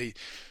 They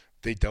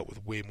dealt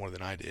with way more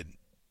than I did.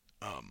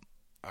 I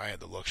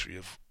had the luxury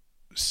of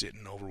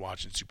sitting,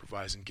 overwatching,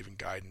 supervising, giving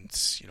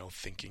guidance,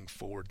 thinking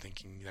forward,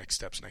 thinking next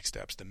steps.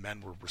 The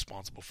men were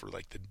responsible for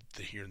like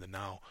the here and the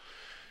now,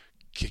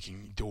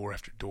 kicking door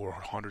after door,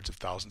 hundreds of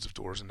thousands of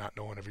doors, and not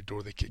knowing every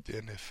door they kicked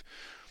in if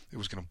it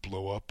was going to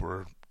blow up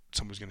or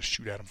somebody was going to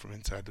shoot at them from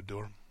inside the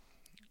door.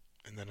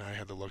 And then I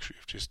had the luxury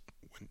of just,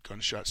 when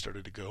gunshots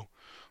started to go,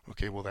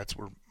 okay, well, that's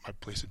where my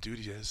place of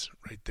duty is,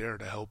 right there,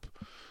 to help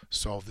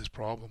solve this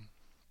problem.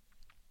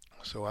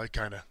 So I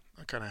kind of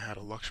had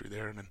a luxury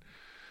there, and then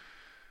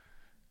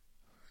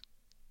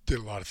did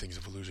a lot of things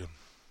in Fallujah.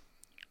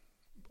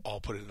 All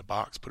put it in a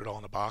box, put it all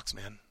in a box,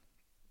 man.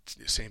 It's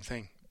the same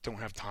thing. Don't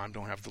have time,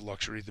 don't have the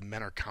luxury. The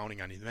men are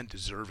counting on you. The men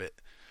deserve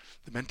it.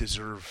 The men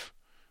deserve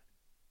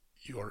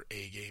your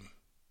A game.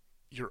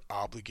 You're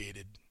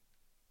obligated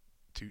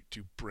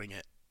to bring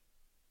it.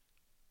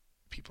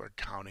 People are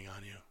counting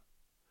on you.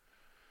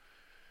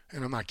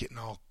 And I'm not getting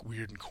all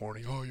weird and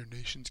corny. Oh, your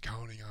nation's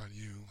counting on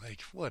you.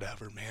 Like,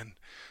 whatever, man.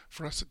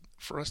 For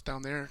us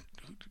down there,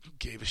 who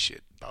gave a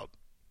shit about?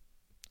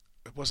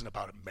 It wasn't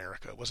about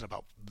America. It wasn't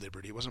about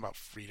liberty. It wasn't about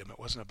freedom. It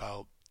wasn't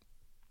about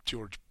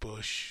George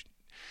Bush.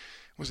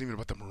 It wasn't even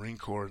about the Marine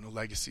Corps and the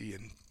legacy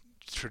and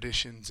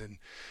traditions and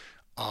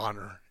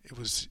honor. It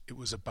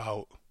was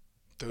about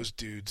those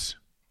dudes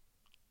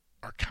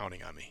are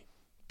counting on me.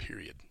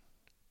 Period.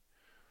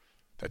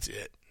 That's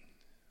it.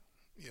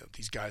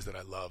 These guys that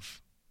I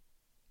love.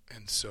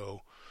 And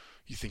so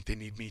you think they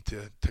need me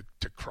to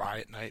cry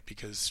at night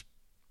because,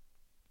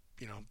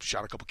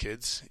 shot a couple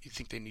kids? You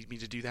think they need me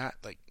to do that?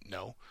 Like,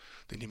 no.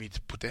 They need me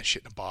to put that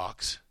shit in a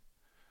box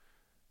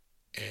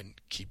and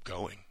keep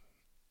going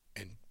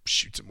and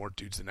shoot some more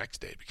dudes the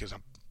next day because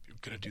I'm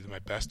going to do my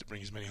best to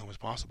bring as many home as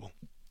possible.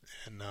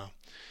 And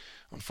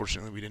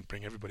unfortunately, we didn't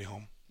bring everybody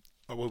home.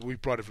 Well, we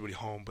brought everybody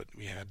home, but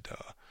we had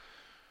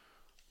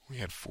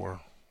four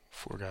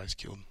guys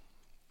killed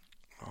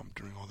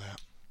during all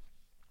that.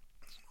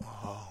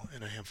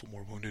 And a handful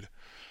more wounded.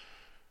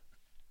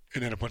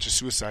 And then a bunch of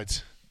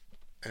suicides.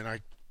 And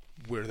I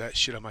wear that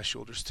shit on my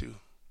shoulders too.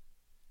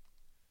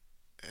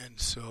 And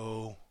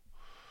so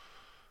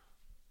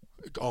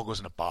it all goes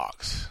in a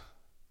box.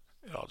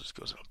 It all just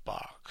goes in a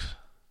box.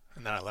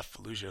 And then I left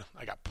Fallujah.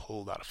 I got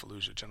pulled out of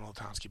Fallujah. General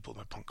Latansky pulled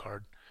my punk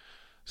card.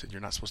 Said,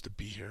 you're not supposed to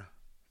be here.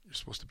 You're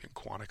supposed to be in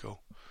Quantico.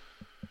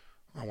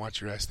 I want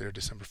your ass there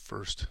December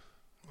 1st.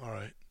 All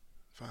right,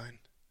 fine.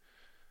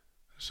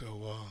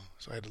 So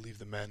I had to leave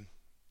the men.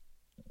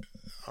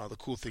 The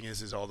cool thing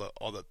is all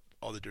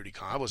the dirty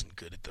I wasn't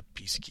good at the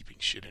peacekeeping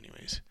shit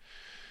anyways.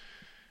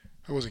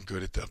 I wasn't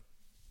good at the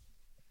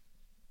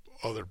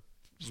other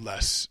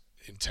less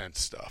intense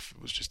stuff.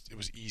 It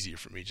was easier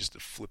for me just to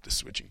flip the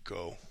switch and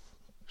go.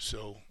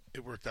 So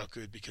it worked out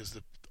good because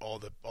all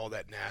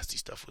that nasty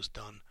stuff was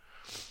done.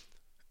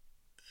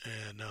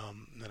 And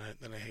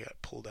then I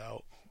got pulled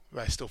out.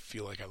 But I still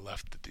feel like I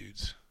left the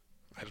dudes.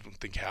 I don't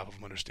think half of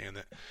them understand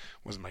that it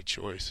wasn't my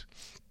choice.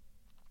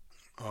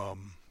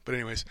 But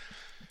anyways,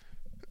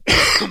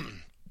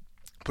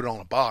 put it all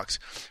in a box,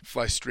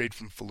 fly straight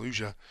from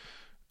Fallujah,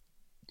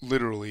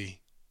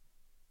 literally,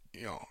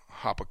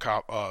 hop a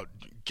cop,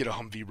 get a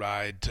Humvee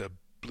ride to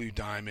Blue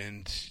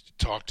Diamond,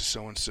 talk to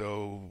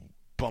so-and-so,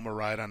 bum a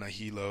ride on a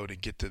helo to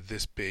get to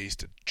this base,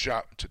 to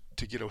drop,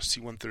 to get a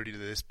C-130 to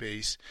this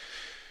base,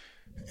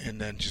 and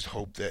then just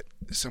hope that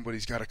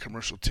somebody's got a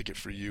commercial ticket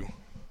for you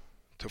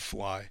to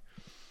fly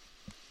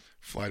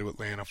to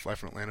Atlanta, fly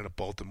from Atlanta to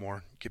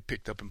Baltimore, get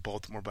picked up in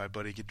Baltimore by a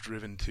buddy, get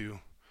driven to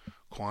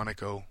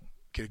Quantico,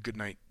 get a good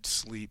night's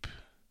sleep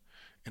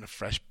in a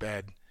fresh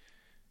bed,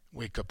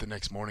 wake up the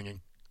next morning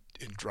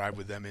and drive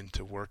with them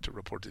into work to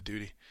report to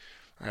duty.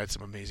 I had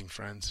some amazing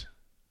friends.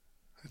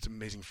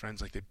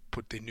 Like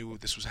they knew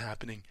this was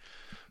happening.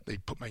 They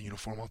put my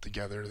uniform all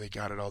together. They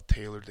got it all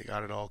tailored. They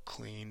got it all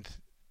cleaned,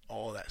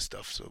 all that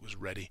stuff, so it was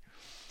ready.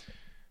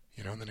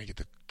 And then I get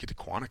to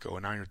Quantico,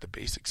 and now you're at the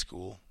basic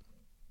school.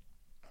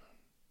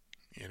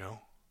 You're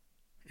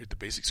at the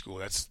basic school.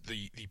 That's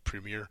the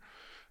premier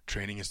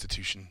training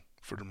institution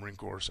for the Marine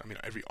Corps. I mean,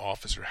 every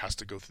officer has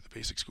to go through the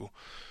basic school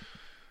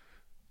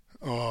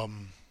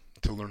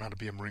to learn how to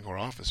be a Marine Corps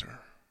officer.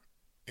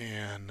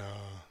 And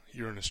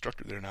you're an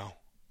instructor there now.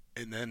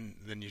 And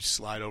then you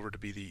slide over to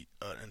be the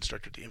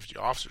instructor at the infantry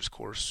officers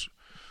course,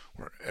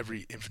 where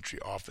every infantry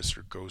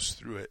officer goes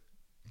through it.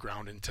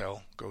 Ground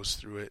intel goes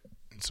through it,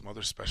 and some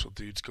other special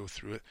dudes go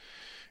through it.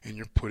 And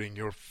you're putting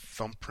your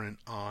thumbprint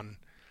on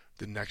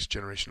the next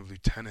generation of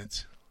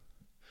lieutenants.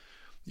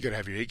 You gotta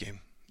have your A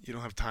game. You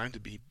don't have time to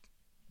be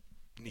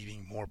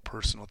needing more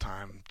personal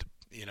time to,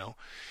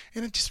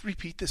 and then just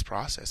repeat this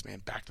process, man.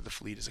 Back to the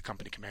fleet as a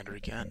company commander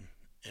again,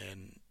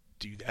 and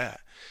do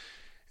that.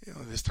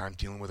 This time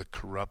dealing with a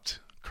corrupt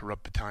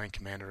battalion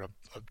commander,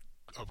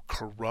 a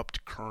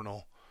corrupt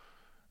colonel,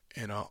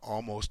 and a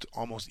almost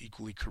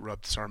equally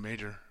corrupt sergeant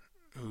major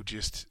who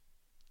just,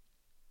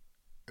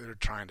 they're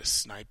trying to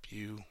snipe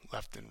you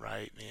left and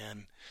right,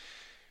 man.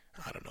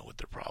 I don't know what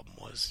their problem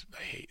was.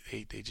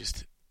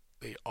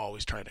 They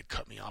always trying to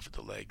cut me off at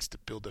the legs to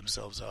build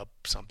themselves up,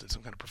 some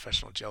kind of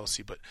professional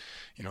jealousy. But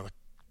the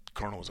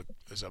colonel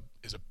is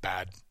a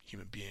bad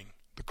human being.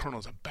 The colonel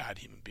is a bad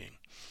human being.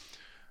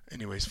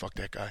 Anyways, fuck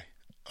that guy.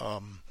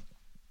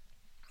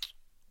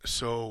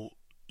 So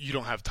you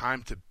don't have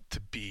time to to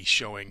be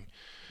showing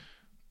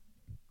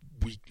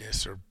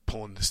weakness or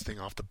pulling this thing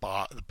off the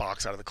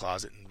box out of the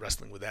closet and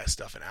wrestling with that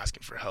stuff and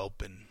asking for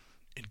help and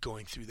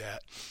going through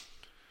that.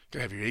 You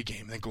gotta have your A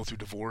game, and then go through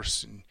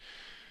divorce and,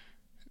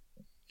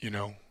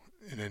 and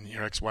then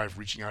your ex-wife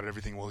reaching out at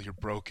everything. Well, you're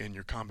broken,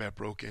 you're combat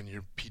broken,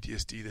 you're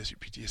PTSD this, you're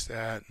PTSD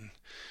that, and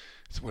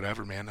it's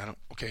whatever, man.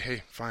 Okay,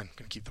 hey, fine. I'm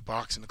gonna keep the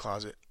box in the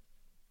closet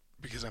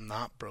because I'm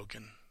not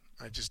broken.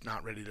 I'm just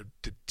not ready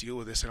to deal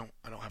with this. I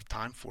don't have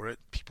time for it.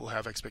 People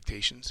have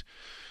expectations.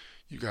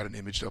 You got an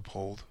image to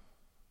uphold.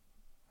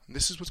 And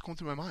this is what's going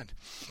through my mind.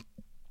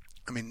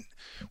 I mean,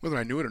 whether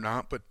I knew it or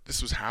not, but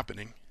this was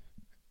happening.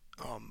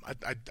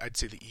 I'd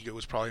say the ego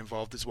was probably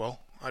involved as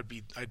well. I'd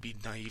be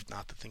naive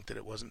not to think that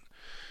it wasn't.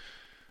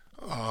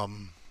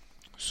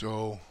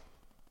 So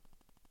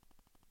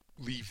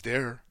leave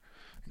there,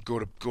 go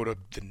to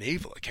the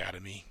Naval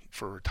Academy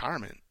for a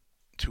retirement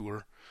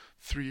tour.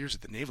 3 years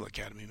at the Naval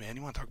Academy, man.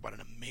 You want to talk about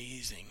an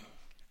amazing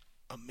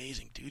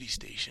duty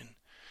station.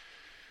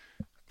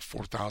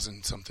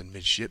 4,000 something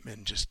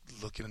midshipmen just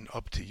looking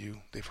up to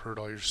you. They've heard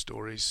all your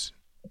stories.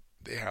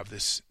 They have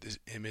this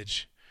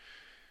image.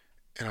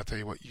 And I'll tell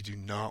you what, you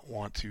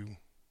want to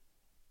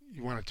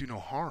do no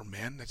harm,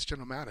 man. That's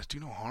General Mattis. Do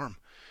no harm.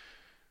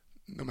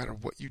 No matter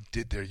what you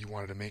did there, you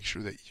wanted to make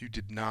sure that you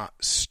did not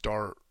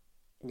start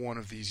one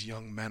of these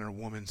young men or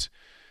women's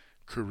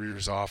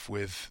careers off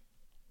with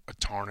a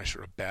tarnish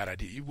or a bad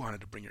idea. You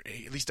wanted to bring your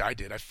A. At least I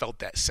did. I felt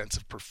that sense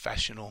of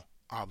professional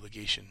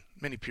obligation.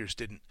 Many peers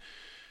didn't.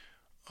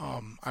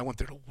 I went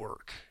there to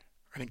work.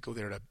 I didn't go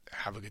there to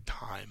have a good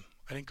time.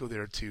 I didn't go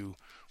there to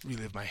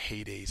relive my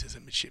heydays as a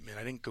midshipman.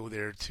 I didn't go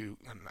there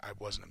I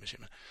wasn't a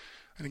midshipman.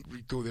 I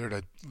didn't go there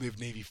to live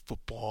Navy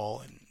football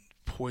and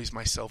poise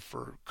myself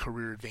for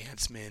career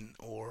advancement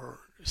or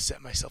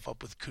set myself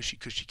up with cushy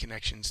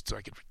connections so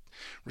I could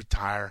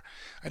retire.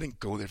 I didn't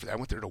go there for that. I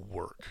went there to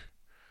work,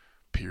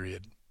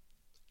 period,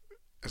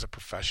 as a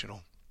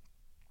professional.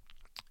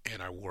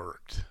 And I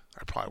worked.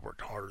 I probably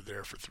worked harder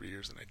there for 3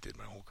 years than I did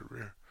my whole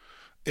career.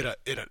 At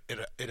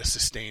a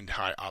sustained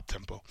high op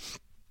tempo.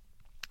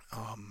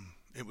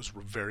 It was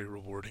very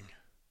rewarding,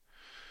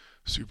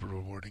 super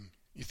rewarding.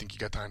 You think you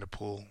got time to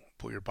pull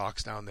your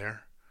box down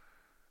there?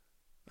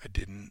 I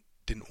didn't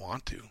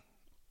want to.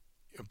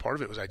 And part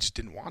of it was I just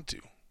didn't want to.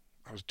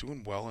 I was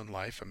doing well in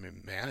life.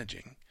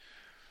 Managing.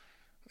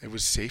 It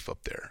was safe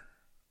up there.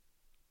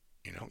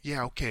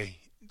 Yeah, okay.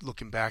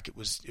 Looking back, it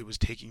was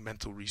taking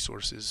mental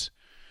resources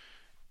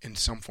in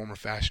some form or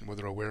fashion,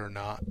 whether aware or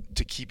not,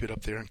 to keep it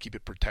up there and keep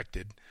it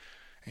protected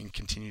and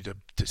continue to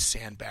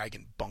sandbag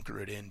and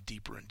bunker it in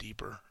deeper and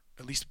deeper.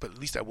 At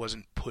least I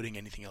wasn't putting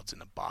anything else in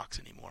the box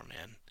anymore,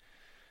 man.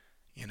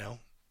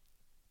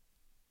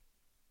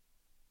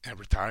 I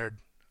retired.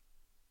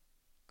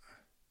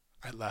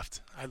 I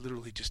left. I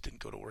literally just didn't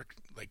go to work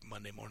like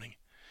Monday morning.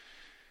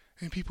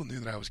 And people knew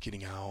that I was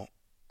getting out.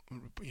 You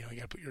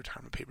got to put your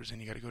retirement papers in.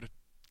 You got to go to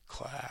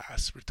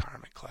class,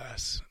 retirement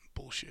class,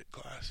 bullshit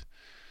class.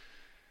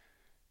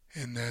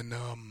 And then,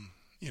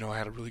 I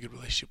had a really good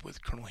relationship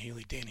with Colonel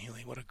Healy, Dan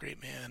Healy. What a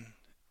great man.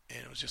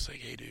 And it was just like,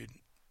 hey, dude,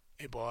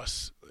 hey,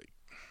 boss,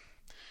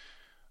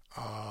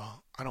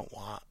 I don't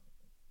want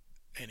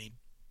any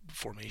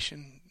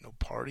formation, no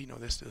party, no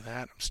this, no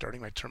that. I'm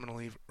starting my terminal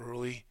leave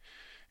early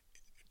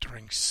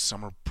during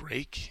summer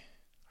break.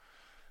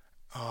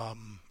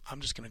 I'm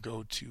just going to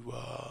go to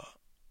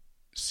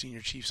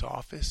senior chief's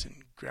office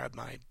and grab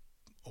my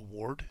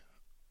award.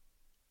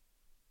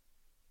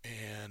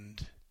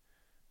 And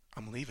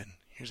I'm leaving.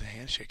 Here's a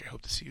handshake. I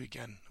hope to see you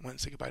again. I went and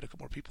said goodbye to a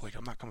couple more people.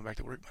 I'm not coming back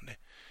to work Monday.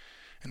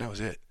 And that was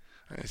it.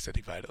 I said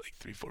goodbye to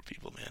 3-4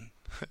 people, man.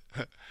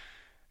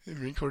 The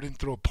Marine Corps didn't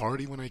throw a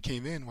party when I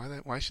came in.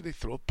 Why should they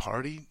throw a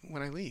party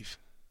when I leave?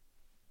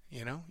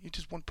 You're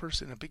just one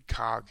person, a big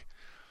cog.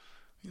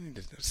 You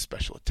need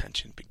special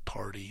attention, big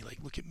party.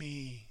 Look at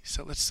me.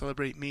 So let's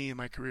celebrate me and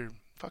my career.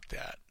 Fuck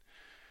that.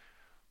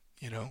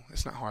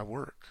 That's not how I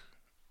work.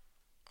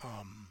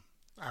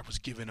 I was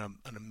given an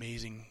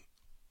amazing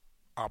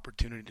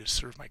opportunity to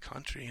serve my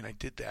country, and I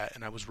did that,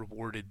 and I was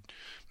rewarded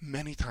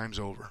many times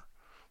over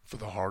for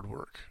the hard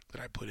work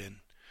that I put in.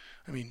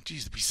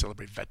 Geez, we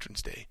celebrate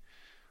Veterans Day.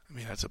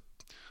 That's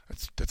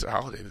a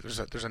holiday.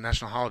 There's a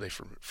national holiday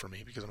for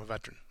me because I'm a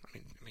veteran.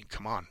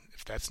 Come on.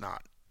 If that's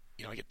not,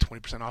 I get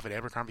 20% off at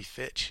Abercrombie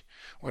Fitch.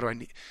 What do I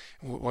need?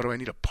 What do I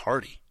need a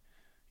party?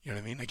 You know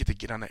what I mean? I get to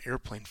get on that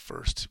airplane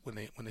first when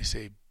they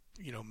say,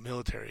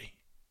 military.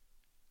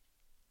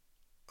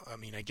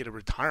 I get a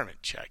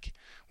retirement check.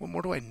 What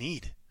more do I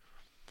need?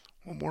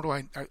 What more do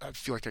I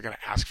feel like I got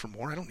to ask for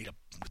more? I don't need a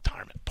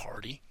retirement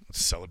party.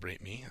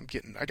 Celebrate me. I'm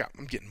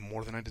getting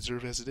more than I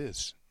deserve as it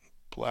is.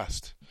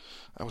 Blessed.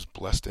 I was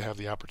blessed to have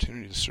the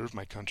opportunity to serve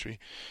my country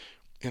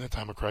in a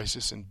time of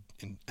crisis and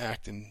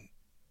act and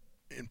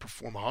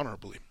perform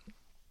honorably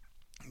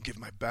and give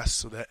my best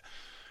so that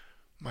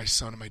my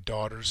son and my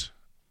daughters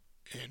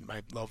and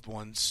my loved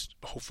ones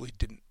hopefully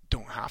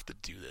don't have to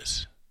do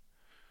this.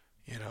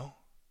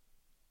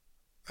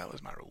 That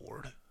was my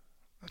reward.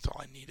 That's all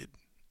I needed.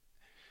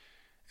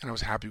 And I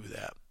was happy with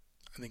that.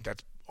 I think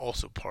that's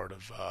also part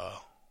of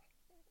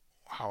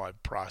how I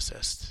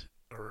processed,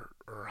 or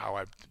how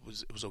it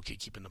was okay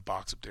keeping the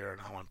box up there,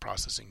 and how I'm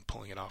processing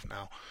pulling it off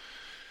now,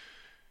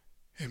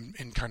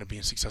 and kind of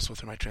being successful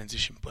through my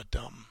transition. But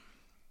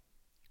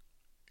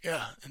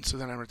yeah, and so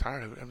then I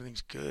retired.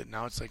 Everything's good.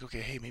 Now it's like,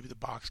 okay, hey, maybe the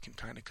box can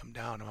kind of come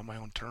down. I'm on my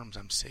own terms.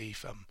 I'm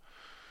safe.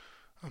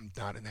 I'm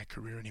not in that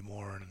career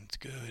anymore, and it's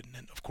good. And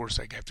then, of course,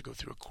 I have to go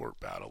through a court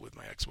battle with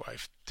my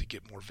ex-wife to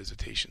get more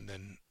visitation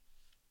than,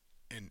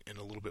 and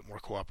a little bit more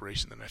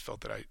cooperation than I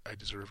felt that I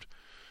deserved.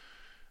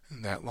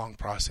 In that long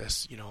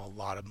process, a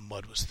lot of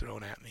mud was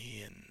thrown at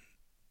me, and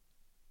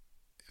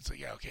it's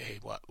like, yeah, okay, hey,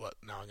 what?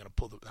 Now I'm gonna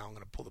pull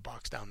the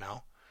box down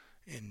now,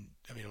 and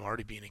I mean, I'm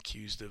already being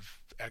accused of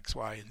X,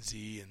 Y, and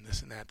Z, and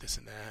this and that,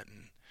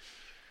 and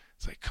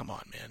it's like, come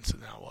on, man. So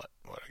now what?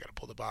 I gotta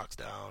pull the box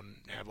down,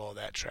 have all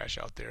that trash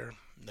out there?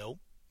 Nope,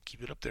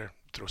 keep it up there.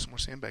 Throw some more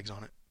sandbags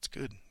on it. It's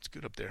good. It's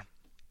good up there.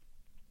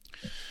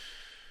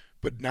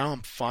 But now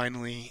I'm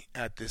finally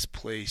at this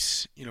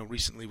place.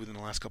 Recently, within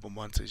the last couple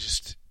months, I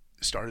just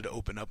started to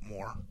open up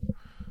more.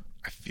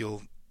 I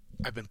feel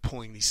I've been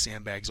pulling these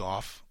sandbags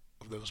off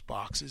of those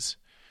boxes,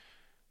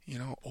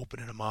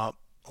 opening them up,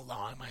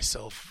 allowing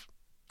myself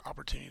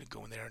opportunity to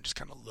go in there and just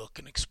kind of look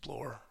and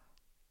explore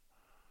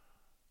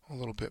a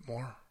little bit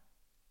more.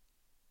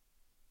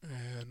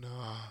 And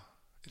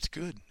it's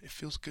good. It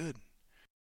feels good.